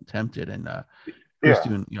doing Tempted and Chris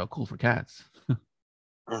doing Cool for Cats.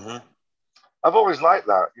 Mm-hmm. I've always liked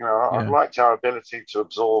that. I've liked our ability to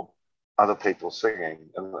absorb other people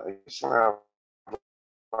singing, and it's something I'd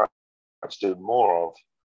like to do more of.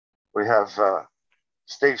 We have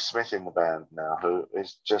Steve Smith in the band now, who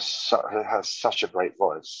is who has such a great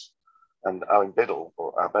voice, and Owen Biddle,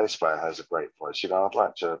 our bass player, has a great voice. I'd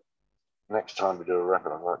like to, next time we do a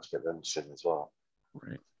record, I'd like to get them to sing as well.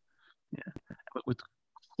 Right. Yeah. But with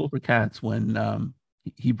Cool for Cats, when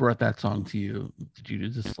he brought that song to you, did you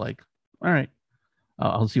just like, all right,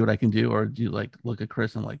 I'll see what I can do, or do you like look at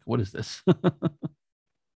Chris and like, what is this?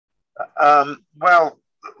 Well,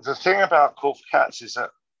 the thing about Cool for Cats is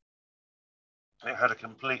that it had a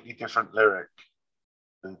completely different lyric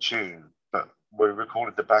and tune, but we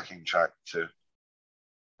recorded the backing track to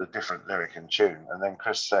the different lyric and tune. And then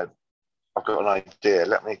Chris said, I've got an idea.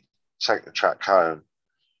 Let me take the track home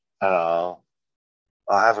and I'll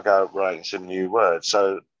have a go at writing some new words.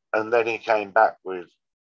 So, and then he came back with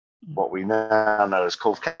what we now know as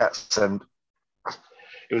Cool for Cats. And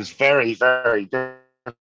it was very, very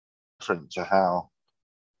different to how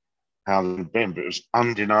it had been, but it was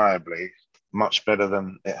undeniably much better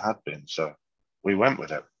than it had been. So we went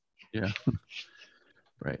with it. Yeah.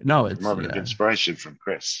 Right. No, it's more of an inspiration from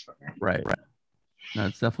Chris. Right. No,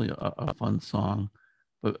 it's definitely a fun song.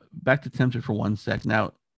 But back to Tempted for one sec.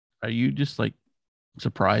 Now, are you just like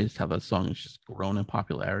surprised how that song has just grown in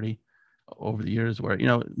popularity over the years? Where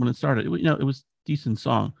when it started, it was a decent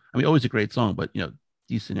song. I mean, always a great song, but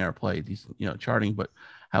decent airplay, decent charting. But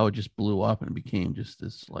how it just blew up and became just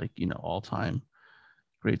this like all-time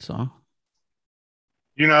great song.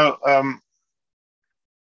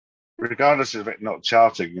 Regardless of it not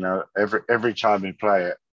charting, every time we play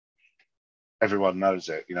it, everyone knows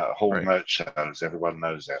it. Hall merch shows, everyone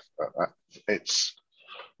knows it. But it's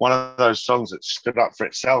one of those songs that stood up for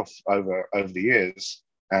itself over the years,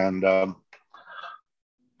 and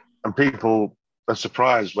people are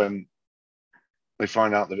surprised when they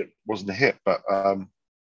find out that it wasn't a hit. But I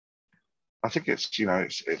think it's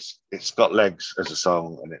got legs as a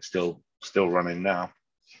song, and it's still running now.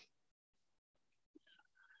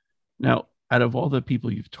 Now, out of all the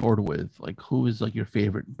people you've toured with, like who is like your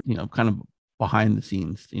favorite, kind of behind the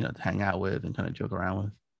scenes, to hang out with and kind of joke around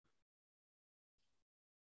with?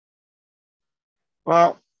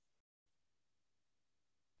 Well,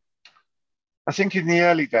 I think in the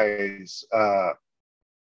early days,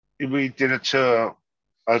 we did a tour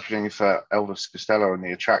opening for Elvis Costello and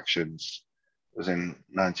the Attractions. It was in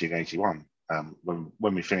 1981.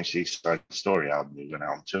 When we finished the East Side Story album, we went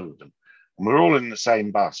out on tour with them. And we're all in the same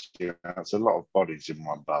bus. It's a lot of bodies in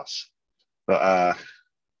one bus. But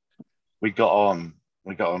we got on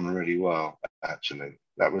really well, actually.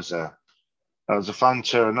 That was a fun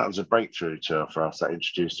tour, and that was a breakthrough tour for us. That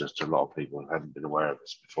introduced us to a lot of people who hadn't been aware of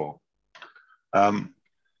us before.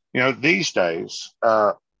 These days,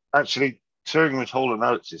 actually touring with Hall &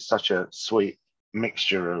 Oates is such a sweet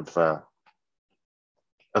mixture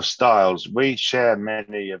of styles. We share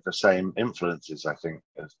many of the same influences, I think,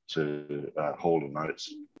 as to Hall &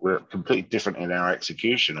 Oates. We're completely different in our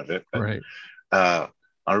execution of it. But, right.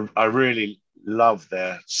 I really love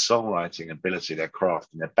their songwriting ability, their craft,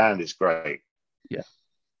 and their band is great. Yeah.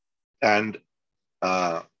 And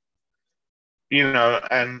and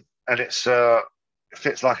it's it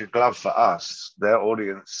fits like a glove for us. Their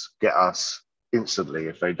audience get us instantly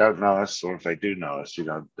if they don't know us, or if they do know us.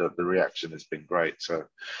 The reaction has been great. So,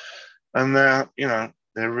 and they're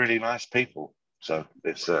really nice people. So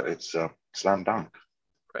it's a slam dunk.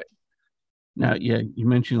 Right. Now, yeah, you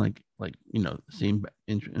mentioned like same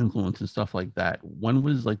influence and stuff like that. When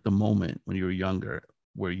was like the moment when you were younger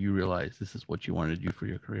where you realized this is what you wanted to do for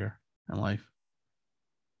your career and life?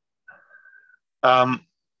 Um,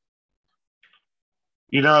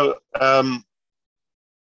 you know,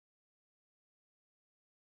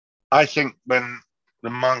 I think when the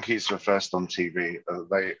Monkees were first on TV,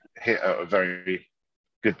 they hit at a very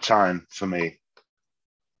good time for me.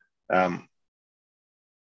 I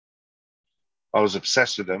was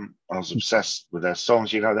obsessed with them. I was obsessed with their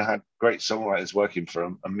songs. You know, they had great songwriters working for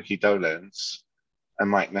them, and Mickey Dolenz and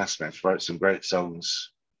Mike Nesmith wrote some great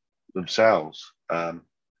songs themselves.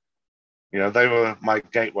 You know, they were my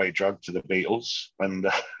gateway drug to the Beatles, and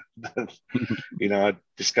you know, I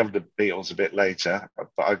discovered the Beatles a bit later.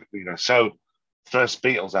 But so first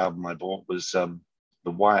Beatles album I bought was the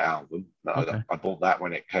White Album. Okay. I bought that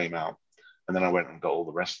when it came out, and then I went and got all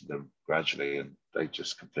the rest of them gradually, and they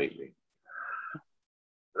just completely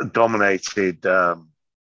dominated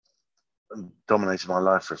my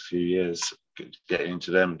life for a few years. Getting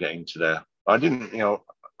into them, getting to their. I didn't,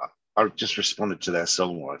 I just responded to their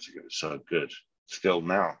songwriting. It was so good. Still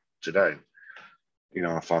now, today,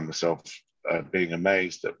 I find myself being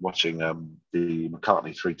amazed at watching the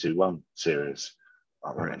McCartney 3-2-1 series.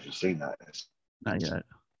 I don't know if you've seen that. It's Not yet.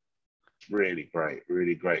 really great,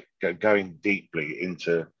 really great. Going deeply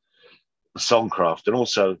into the songcraft and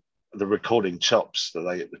also the recording chops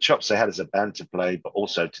the chops they had as a band to play, but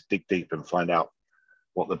also to dig deep and find out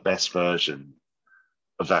what the best version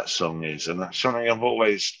of that song is. And that's something I've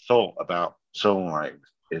always thought about songwriting,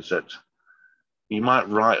 is that you might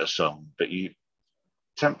write a song, but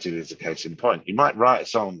Tempted is a case in point. You might write a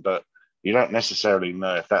song, but you don't necessarily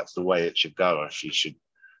know if that's the way it should go, or if you should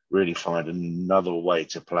really find another way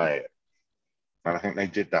to play it. And I think they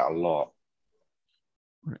did that a lot.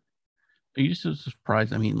 Right. Are you so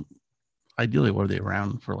surprised? I mean, ideally, were they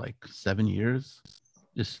around for like 7 years?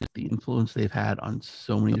 Just the influence they've had on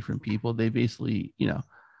so many different people. They basically, the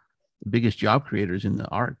biggest job creators in the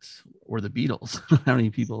arts were the Beatles. How many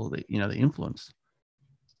people they influenced?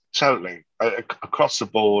 Totally. Across the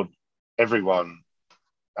board, everyone.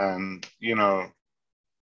 And,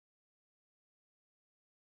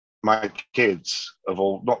 my kids have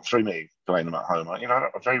all, not through me playing them at home, I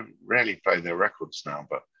very rarely play their records now,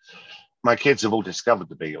 but my kids have all discovered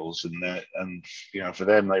the Beatles, and for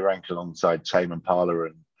them, they rank alongside Tame Impala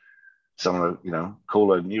and some of the,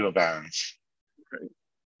 cooler, newer bands. Right.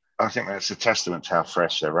 I think that's a testament to how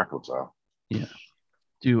fresh their records are. Yeah.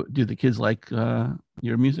 Do the kids like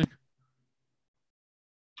your music?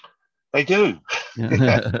 They do.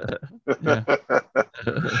 Yeah.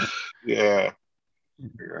 Yeah.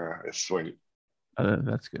 Yeah, it's sweet.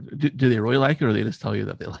 That's good. Do they really like it, or they just tell you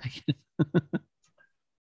that they like it?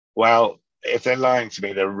 Well, if they're lying to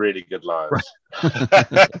me, they're really good liars.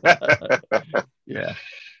 Yeah.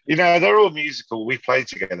 They're all musical. We play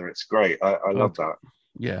together. It's great. I love that.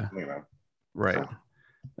 Yeah. Right.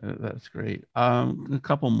 That's great. A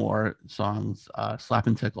couple more songs. Slap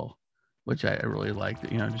and Tickle, which I really liked.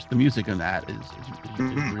 Just the music in that is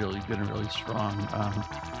really good and really strong.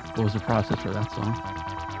 What was the process for that song?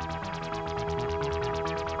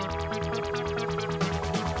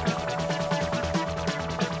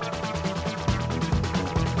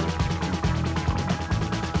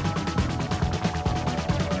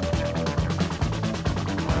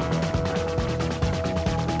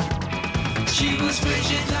 She was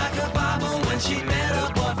frigid like a Bible when she met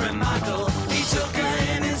her boyfriend Michael. He took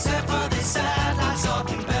her in his head for they sat like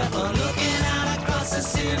salt and pepper, looking out across the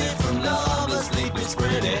city from Lover's Leap. It's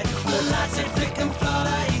pretty. The lights they flick and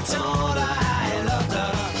flutter. He told her how he loved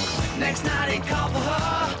her. Next night he called for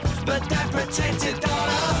her, but that protected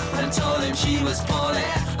daughter, and told him she was poorly.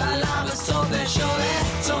 Her love was so there surely.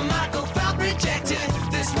 So Michael felt rejected.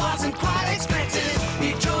 This wasn't quite expected.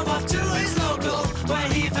 He drove off to his local where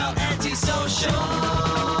he felt antisocial.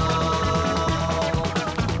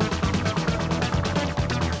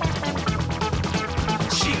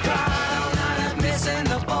 She cried all night missing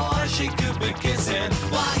the boy she could be kissing.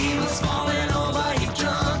 While he was falling over, he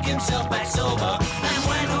drunk himself back sober and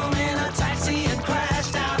went home in a taxi and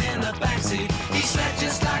crashed out in the backseat. He slept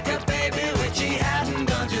just like a baby, which he hadn't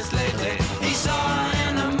done just lately. He saw her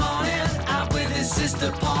in the morning out with his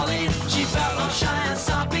sister Pauline. She felt all shy and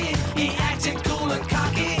soppy. He acted cool and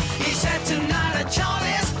cocky. He said, tonight at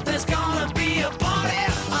Charlie's there's gonna be a party.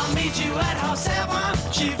 I'll meet you at house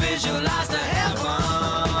 7. She visualized the heaven.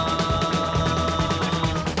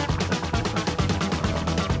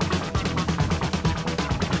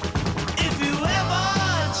 If you ever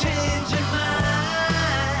change your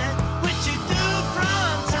mind, which you do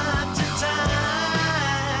from time to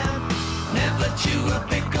time, never chew a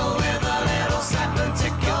pickle with a little slap and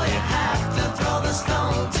tickle. You have to throw the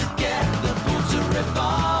stone to get the bull to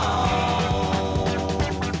revolve.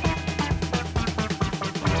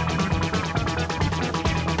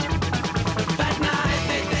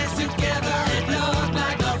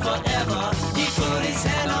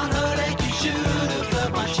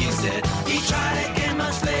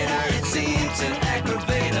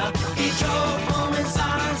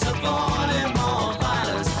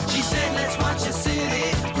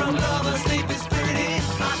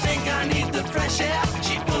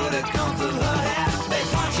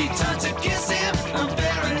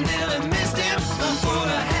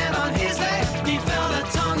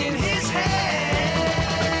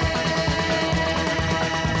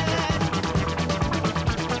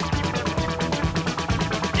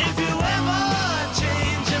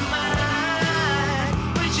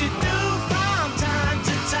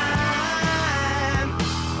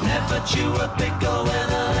 but you a pickle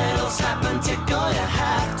with a little slap and tickle. You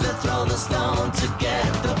have to throw the stone to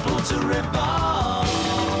get the bull to rip off.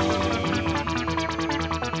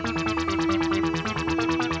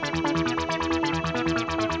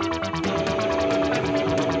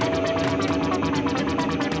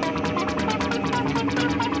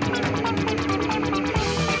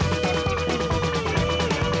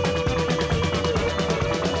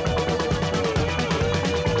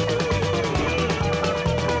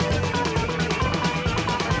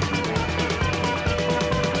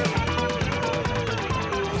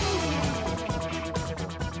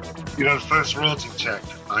 You know, the first royalty check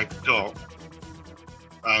I got,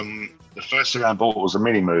 the first thing I bought was a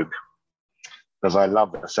Mini Moog because I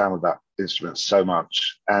love the sound of that instrument so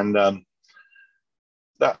much. And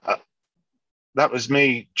that was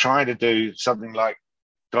me trying to do something like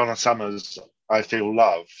Donna Summer's I Feel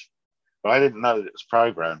Love, but I didn't know that it was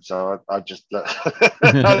programmed. So I just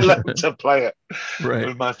I learned to play it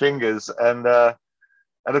with my fingers. And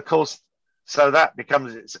of course, so that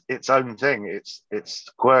becomes its own thing. It's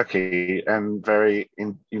quirky and very,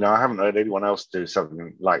 you know, I haven't heard anyone else do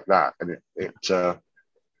something like that. And you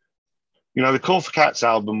know, the Call for Cats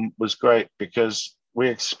album was great because we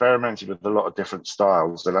experimented with a lot of different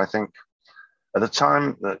styles. And I think at the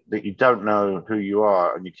time that you don't know who you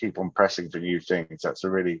are and you keep on pressing for new things, that's a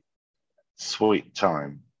really sweet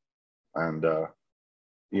time. And,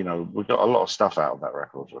 you know, we got a lot of stuff out of that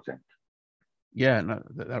record, I think. Yeah, no,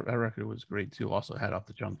 that record was great too. Also had Off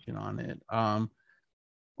the Junction on it.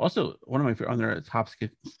 Also, one of my favorite on there is Hop,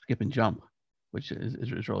 Skip, and Jump, which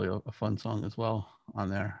is really a fun song as well on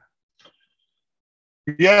there.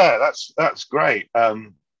 Yeah, that's great.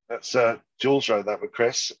 That's Jules wrote that with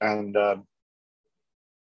Chris, and it's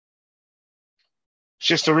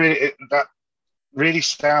just that really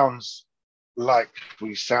sounds like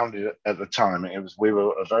we sounded at the time. We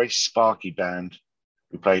were a very sparky band.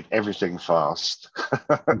 We played everything fast.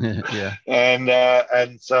 Yeah.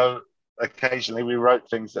 And so occasionally we wrote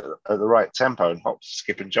things at the right tempo and hop,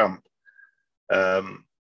 skip, and jump. You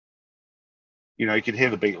know, you can hear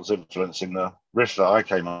the Beatles influence in the riff that I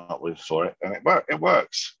came up with for it, and it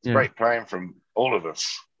works. It's great playing from all of us,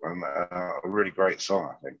 and a really great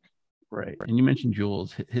song, I think. Right. And you mentioned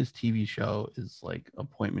Jules. His TV show is like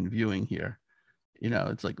appointment viewing here. You know,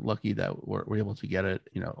 it's like lucky that we're able to get it,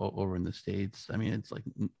 you know, over in the States. I mean, it's like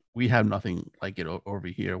we have nothing like it over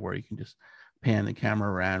here where you can just pan the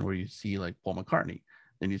camera around where you see like Paul McCartney,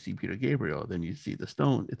 then you see Peter Gabriel, then you see the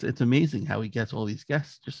Stones. It's amazing how he gets all these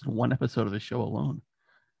guests just in one episode of the show alone.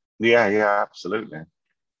 Yeah, absolutely.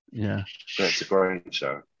 Yeah. It's a great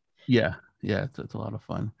show. Yeah, it's a lot of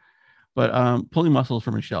fun. But Pulling Muscles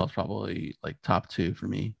for Michelle is probably like top 2 for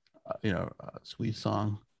me. You know, sweet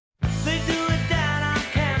song. They do it down on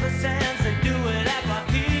canvas and they do it at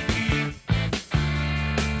Waikiki.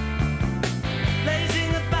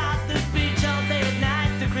 Lazing about the beach all day at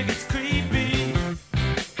night, the cricket's creepy.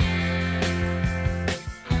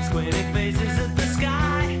 Squinting faces at the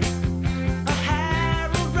sky. A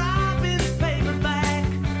Harold Robbins paperback.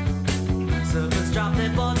 Surfers drop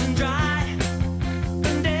their boards and dry.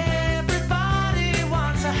 And everybody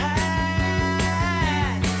wants a hat.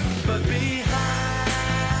 But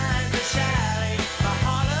behind the chalet, my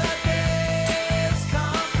holiday is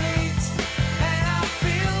complete, and I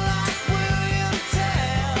feel like William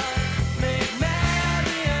Tell. Make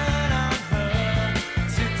Marion on her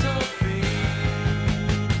tiptoe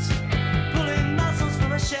feet, pulling muscles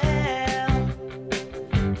from a shell,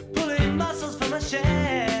 pulling muscles from a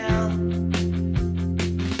shell,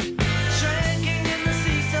 shrinking in the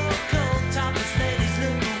sea so cold, topless ladies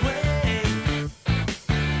look away.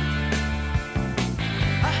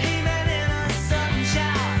 A he-man in a sudden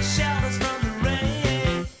shower shelters from the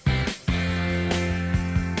rain.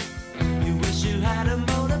 You wish you had a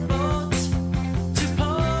motorboat to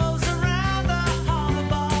pose around the harbor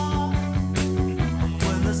bar.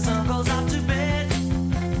 When the sun goes out to bed,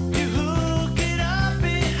 you hook it up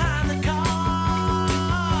behind the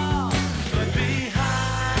car. But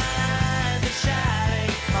behind the chalet,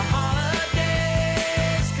 my holiday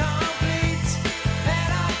is complete, and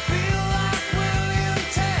I feel like William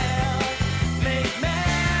Tell. Make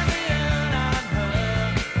Marion on her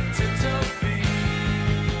tiptoe feet,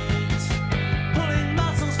 pulling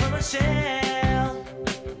muscles from a shell,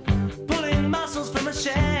 pulling muscles from a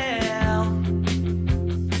shell.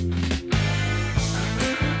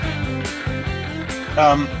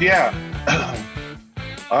 Yeah,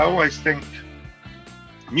 I always think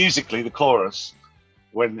musically the chorus,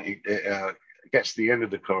 when it gets to the end of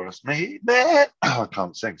the chorus, I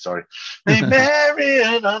can't sing, sorry. May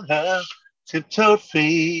Marion on her tiptoe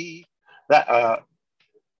feet. That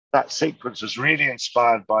that sequence was really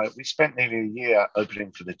inspired by. We spent nearly a year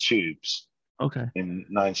opening for the Tubes Okay. in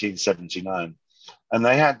 1979, and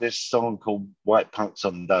they had this song called "White Punks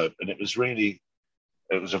on Dope," and it was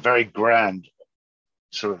a very grand,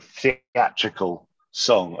 sort of theatrical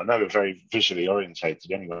song. I know they were very visually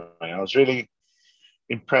orientated anyway. I was really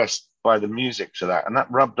impressed by the music to that, and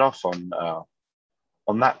that rubbed off on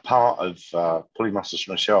that part of Pulling Muscles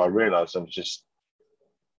from the Show. I realized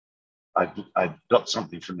I got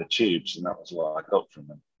something from the Tubes, and that was what I got from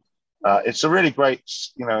them. It's a really great,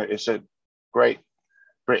 it's a great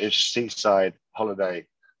British seaside holiday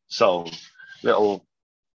song. Little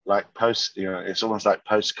like it's almost like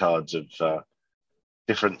postcards of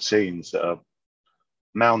different scenes that are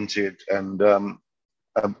mounted and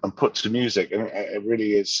put to music, and it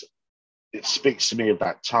really is. It speaks to me of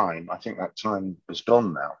that time. I think that time is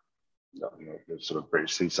gone now. The sort of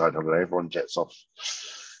British seaside holiday. Everyone jets off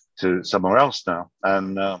to somewhere else now,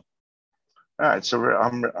 and I have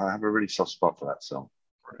a really soft spot for that song.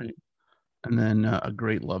 Right. And then a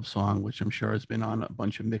great love song, which I'm sure has been on a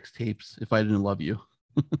bunch of mixtapes. If I Didn't Love You.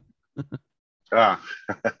 Ah.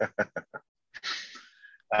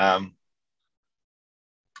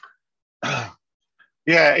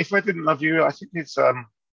 Yeah, If I Didn't Love You, I think it's a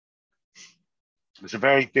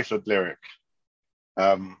very different lyric,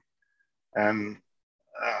 and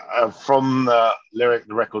from the lyric,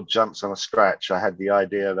 the record jumps on a scratch. I had the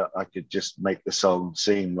idea that I could just make the song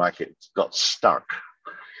seem like it got stuck,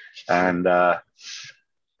 and that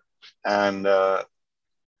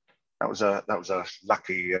was a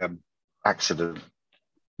lucky accident.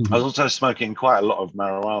 I was also smoking quite a lot of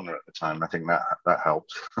marijuana at the time. I think that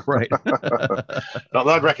helped. Right. Not that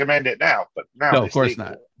I'd recommend it now, but now No, of it's course legal.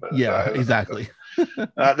 not. But, Yeah, exactly.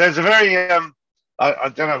 There's a very I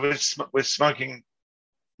don't know, with smoking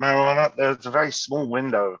marijuana, there's a very small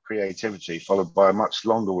window of creativity followed by a much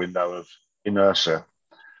longer window of inertia.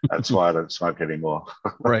 That's why I don't smoke anymore.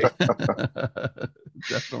 Right.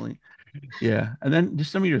 Definitely. Yeah. And then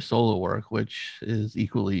just some of your solo work, which is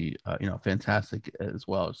equally fantastic as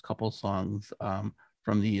well. There's a couple of songs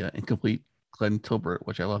from the Incomplete Glenn Tilbrook,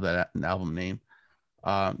 which I love that album name.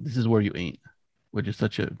 This Is Where You Ain't, which is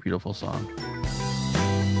such a beautiful song.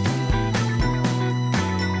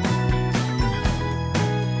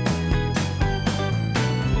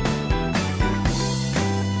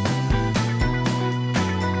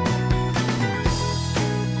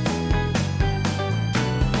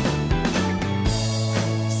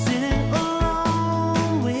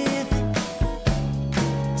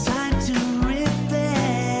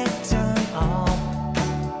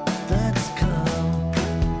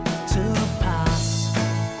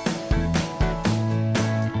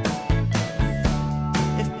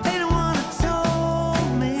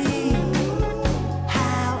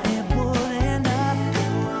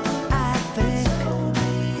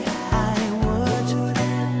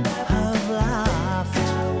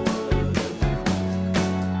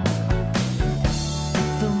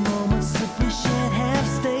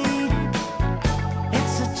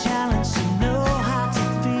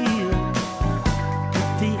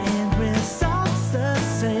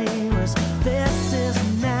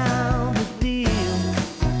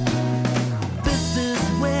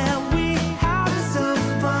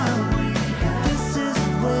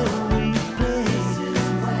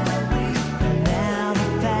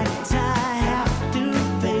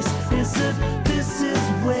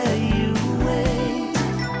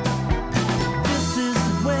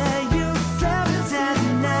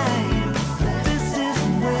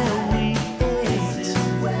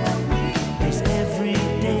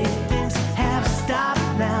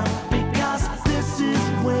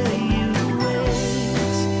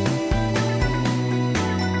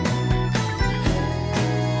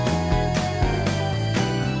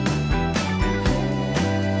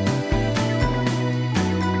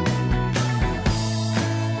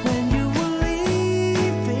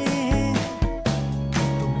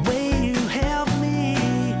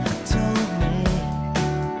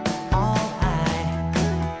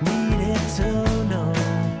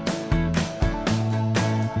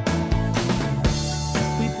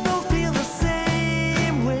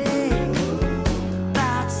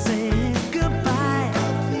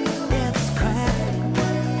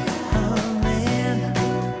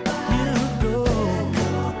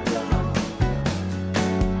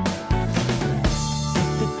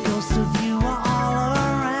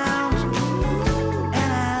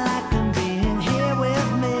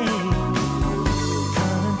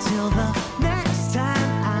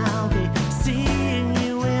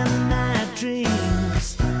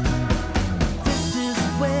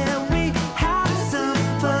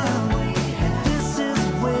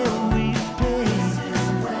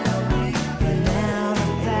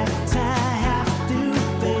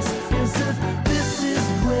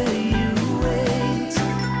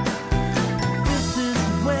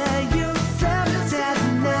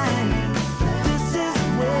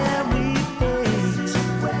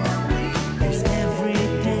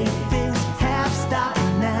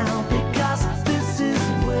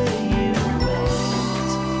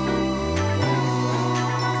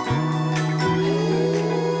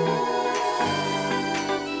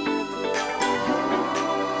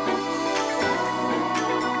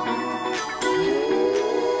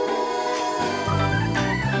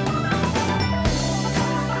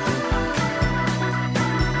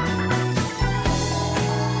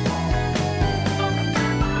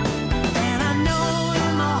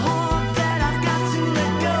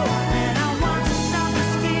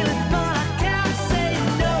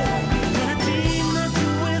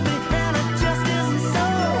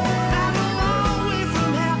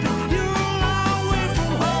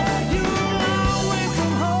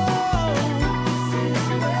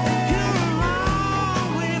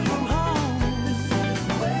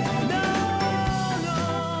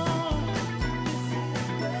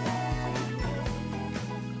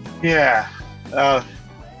 Yeah, uh,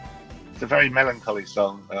 it's a very melancholy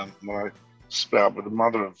song. When I split up with the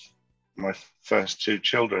mother of my first two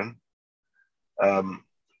children, um,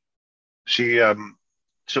 she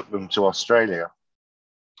took them to Australia,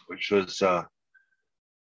 which was a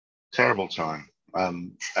terrible time.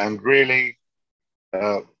 And really,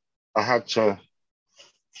 I had to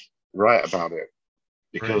write about it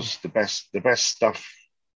Right. because the best stuff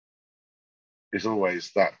is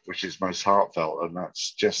always that which is most heartfelt, and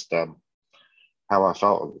that's just how I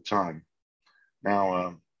felt at the time.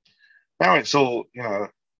 Now, now it's all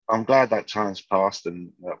I'm glad that time's passed,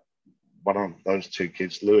 and one of those two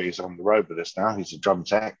kids, Louis, is on the road with us now. He's a drum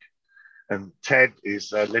tech, and Ted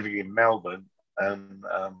is living in Melbourne, and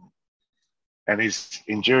he's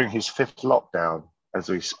enduring his fifth lockdown as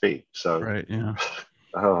we speak. So, Right. Yeah.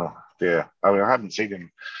 oh dear, I mean, I haven't seen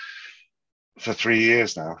him for 3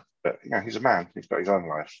 years now, but he's a man. He's got his own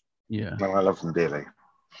life, Yeah. and I love him dearly.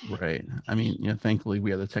 Right. I mean, thankfully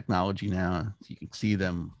we have the technology now. So you can see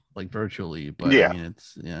them like virtually, but I Yeah, mean,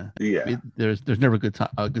 it's yeah, there's never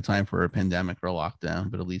a good time for a pandemic or a lockdown,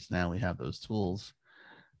 but at least now we have those tools.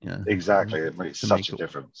 Yeah. exactly. It makes To such make a it.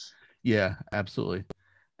 difference. Yeah, absolutely.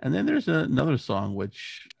 And then there's another song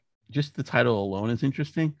which just the title alone is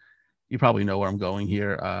interesting. You probably know where I'm going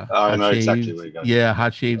here. I Hot know exactly Shaved. where you're going. Yeah,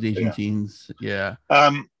 Hot Shaved Asian Yeah. Teens. Yeah.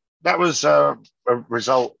 That was a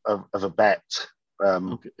result of a bet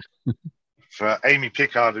Okay. for Amy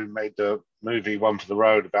Pickard, who made the movie One for the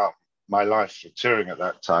Road about my life for touring at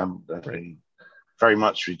that time Right. in very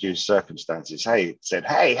much reduced circumstances. Hey, said,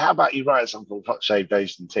 hey, how about you write something called Hot Shaved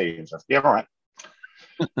Asian Teens? I said, yeah, all right.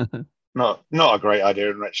 Not a great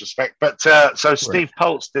idea in retrospect, but so Right. Steve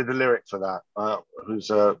Poltz did the lyric for that, who's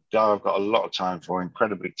a guy I've got a lot of time for,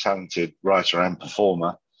 incredibly talented writer and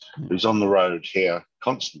performer, Yeah. who's on the road here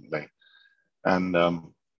constantly. And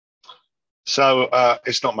so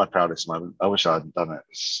it's not my proudest moment. I wish I hadn't done it.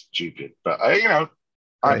 It's stupid, but I'm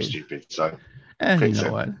Right. stupid, so You fix know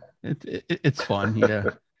it. what? It's fun. Yeah.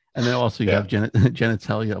 And then also you Yeah, have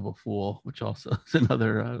Genitalia of a Fool, which also is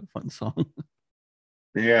another fun song.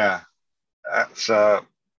 yeah. That's I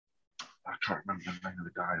can't remember the name of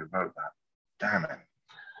the guy who wrote that. Damn it.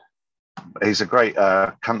 He's a great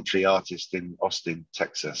country artist in Austin,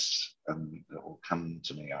 Texas, and it will come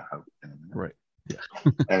to me, I hope, in a minute. Right.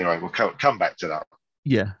 Yeah. Anyway, we'll come back to that.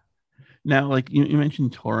 Yeah. Now, like you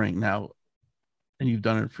mentioned touring now, and you've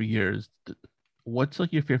done it for years. What's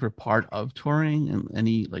like your favorite part of touring, and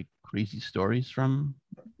any like crazy stories from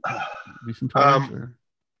recent tours? Um, Or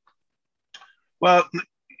well,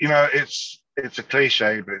 it's a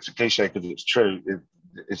cliche, but it's a cliche because it's true.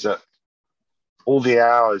 It's that all the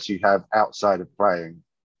hours you have outside of playing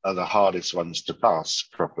are the hardest ones to pass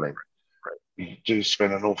properly. You do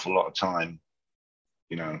spend an awful lot of time,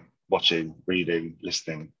 watching, reading,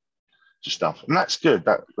 listening to stuff, and that's good.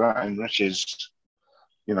 That enriches,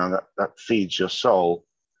 that feeds your soul,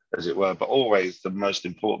 as it were. But always the most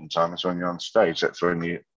important time is when you're on stage. That's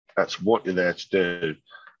what you're there to do.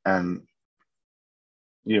 And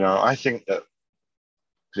I think that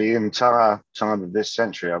the entire time of this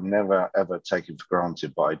century, I've never ever taken for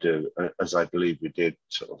granted what I do, as I believe we did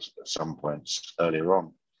sort of at some points earlier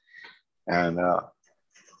on. And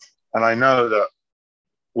I know that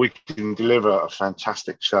we can deliver a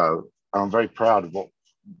fantastic show. I'm very proud of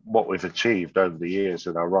what we've achieved over the years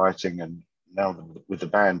with our writing, and now with the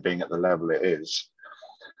band being at the level it is.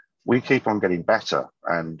 We keep on getting better,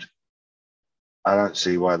 and I don't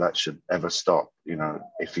see why that should ever stop.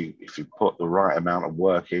 If you put the right amount of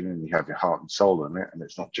work in and you have your heart and soul in it, and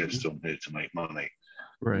it's not just I'm here to make money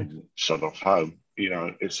right. and shut off home.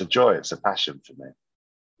 It's a joy, it's a passion for me.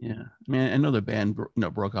 Yeah. I mean, I know the band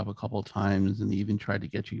broke up a couple of times, and they even tried to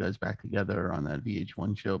get you guys back together on that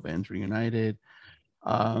VH1 show, Bands Reunited.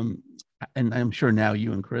 And I'm sure now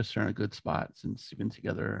you and Chris are in a good spot since you've been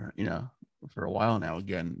together, for a while now,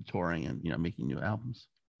 again, touring and making new albums.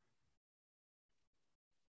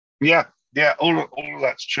 Yeah, all of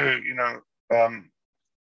that's true.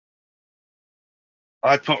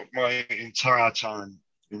 I put my entire time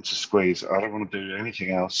into Squeeze. I don't want to do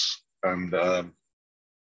anything else, and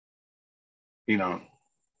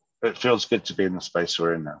it feels good to be in the space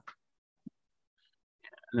we're in now.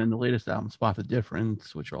 And then the latest album, Spot the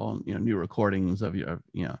Difference, which are all new recordings of your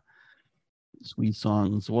Squeeze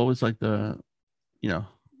songs. What was like the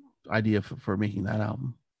idea for making that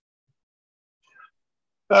album?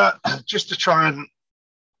 Just to try and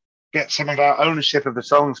get some of our ownership of the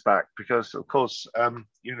songs back, because of course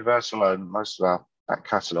Universal own most of our back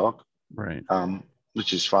catalogue, right?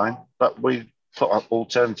 Which is fine, but we put up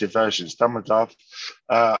alternative versions done with love.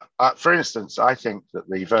 For instance, I think that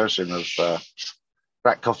the version of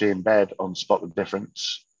Black Coffee in Bed on Spot the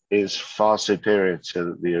Difference is far superior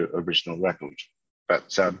to the original record.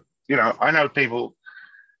 But I know people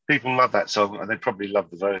love that song, and they probably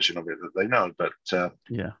love the version of it that they know. But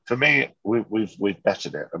for me, we've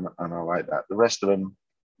bettered it, and I like that. The rest of them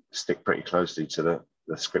stick pretty closely to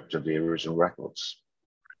the script of the original records.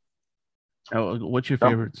 Oh, what's your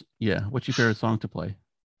favorite? What's your favorite song to play?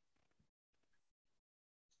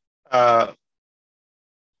 From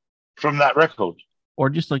that record, or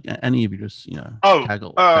just like any of your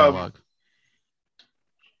catalog.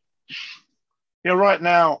 Right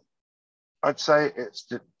now, I'd say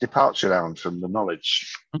it's Departure Lounge from The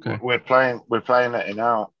Knowledge. Okay, we're playing it in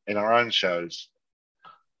our own shows.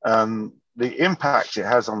 The impact it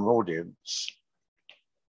has on the audience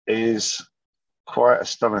is quite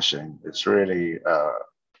astonishing. It's really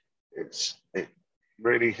it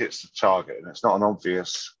really hits the target, and it's not an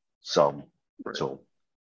obvious song at all. Do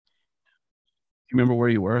you remember where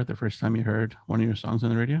you were the first time you heard one of your songs on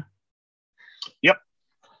the radio? Yep.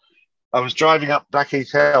 I was driving up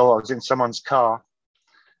Blackheath Hill. I was in someone's car,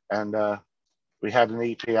 and we had an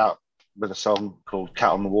EP out with a song called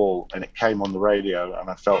Cat on the Wall, and it came on the radio, and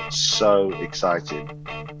I felt so excited.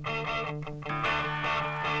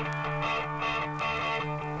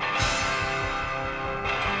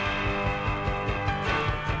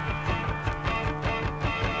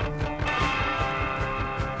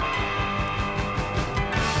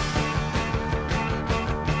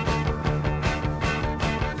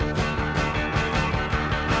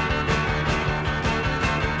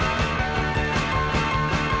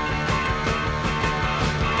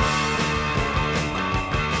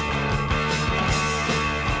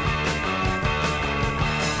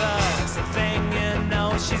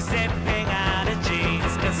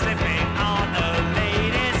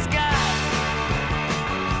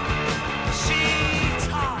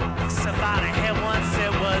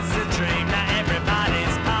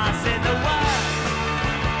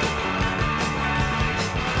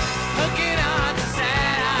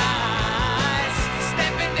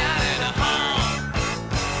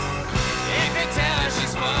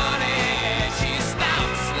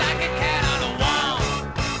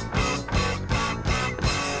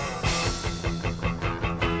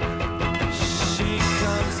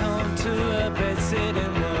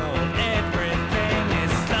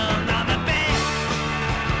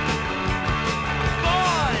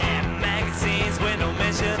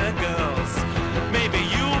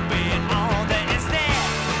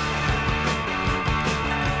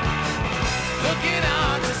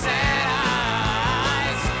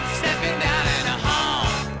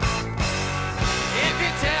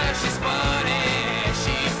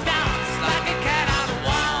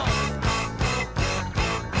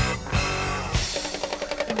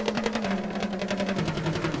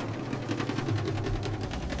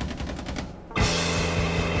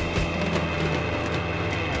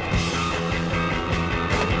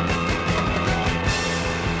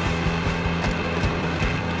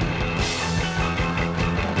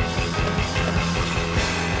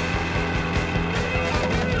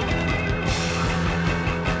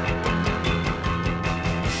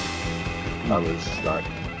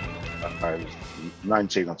 I was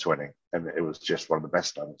 19 or 20, and it was just one of the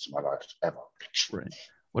best moments of my life ever. Right.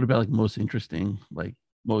 What about like most interesting, like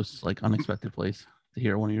most like unexpected place to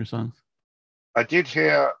hear one of your songs? I did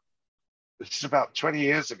hear, this is about 20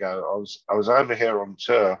 years ago, I was over here on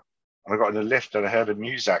tour, and I got in a lift and I heard a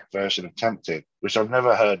Muzak version of Tempted, which I've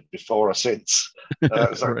never heard before or since.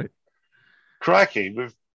 It's like, right. Crikey,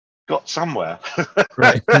 we've got somewhere.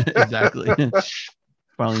 Right, exactly.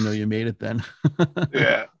 Finally know you made it then.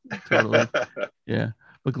 Yeah. Totally. Yeah.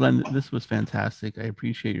 But Glenn, this was fantastic. I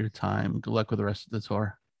appreciate your time. Good luck with the rest of the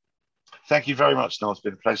tour. Thank you very much, Noel. It's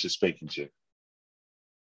been a pleasure speaking to you.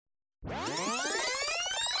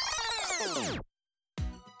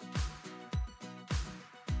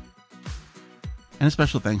 And a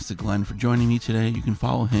special thanks to Glenn for joining me today. You can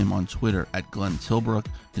follow him on Twitter at Glenn Tilbrook.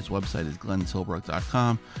 His website is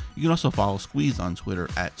glenntilbrook.com. You can also follow Squeeze on Twitter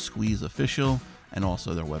at SqueezeOfficial. And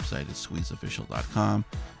also their website is squeezeofficial.com.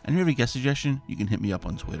 And if you have a guest suggestion, you can hit me up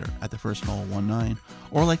on Twitter at TheFirstNoel19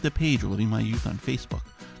 or like the page Reliving My Youth on Facebook.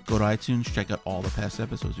 Go to iTunes, check out all the past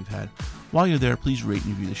episodes we've had. While you're there, please rate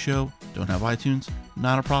and review the show. Don't have iTunes?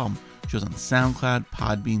 Not a problem. Show's on SoundCloud,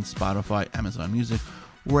 Podbean, Spotify, Amazon Music,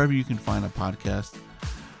 wherever you can find a podcast.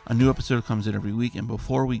 A new episode comes in every week, and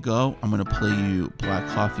before we go, I'm going to play you Black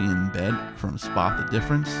Coffee in Bed from Spot the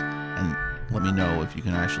Difference, and let me know if you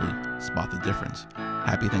can actually spot the difference.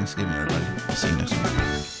 Happy Thanksgiving, everybody. I'll see you next week.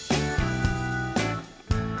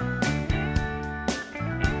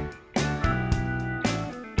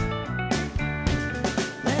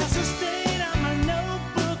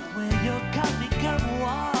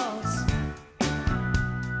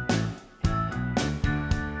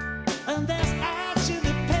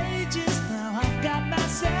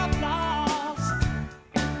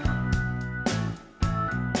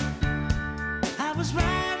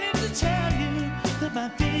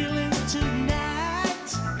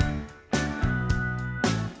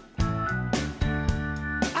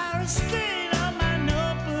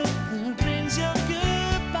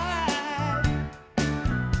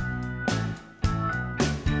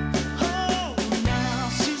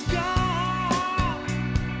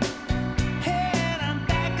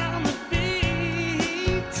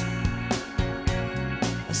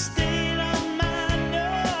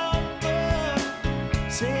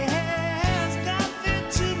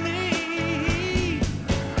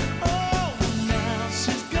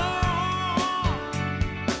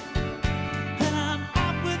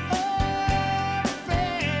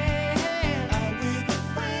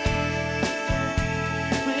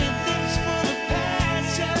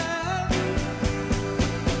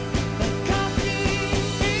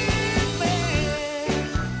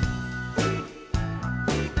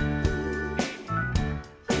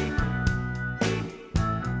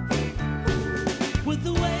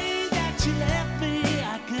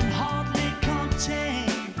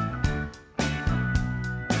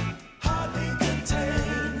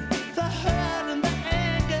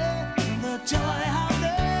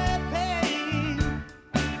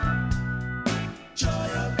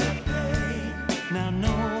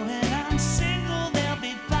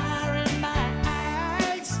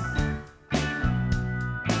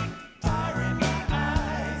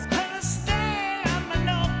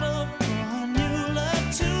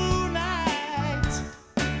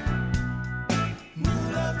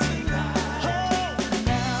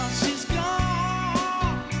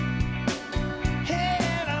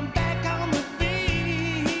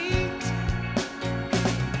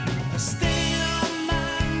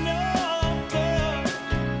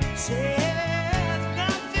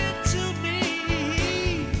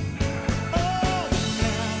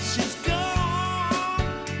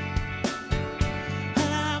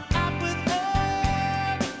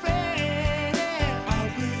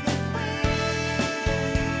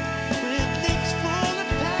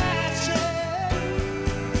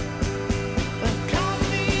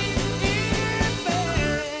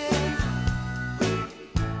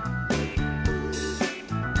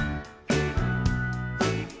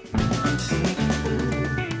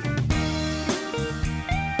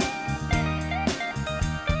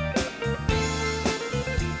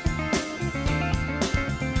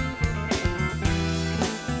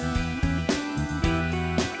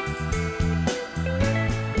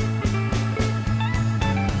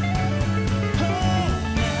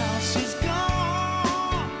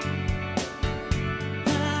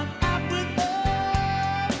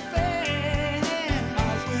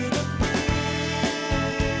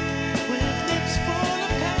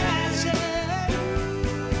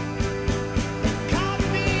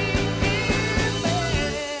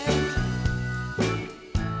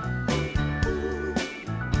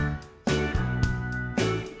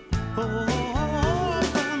 Oh,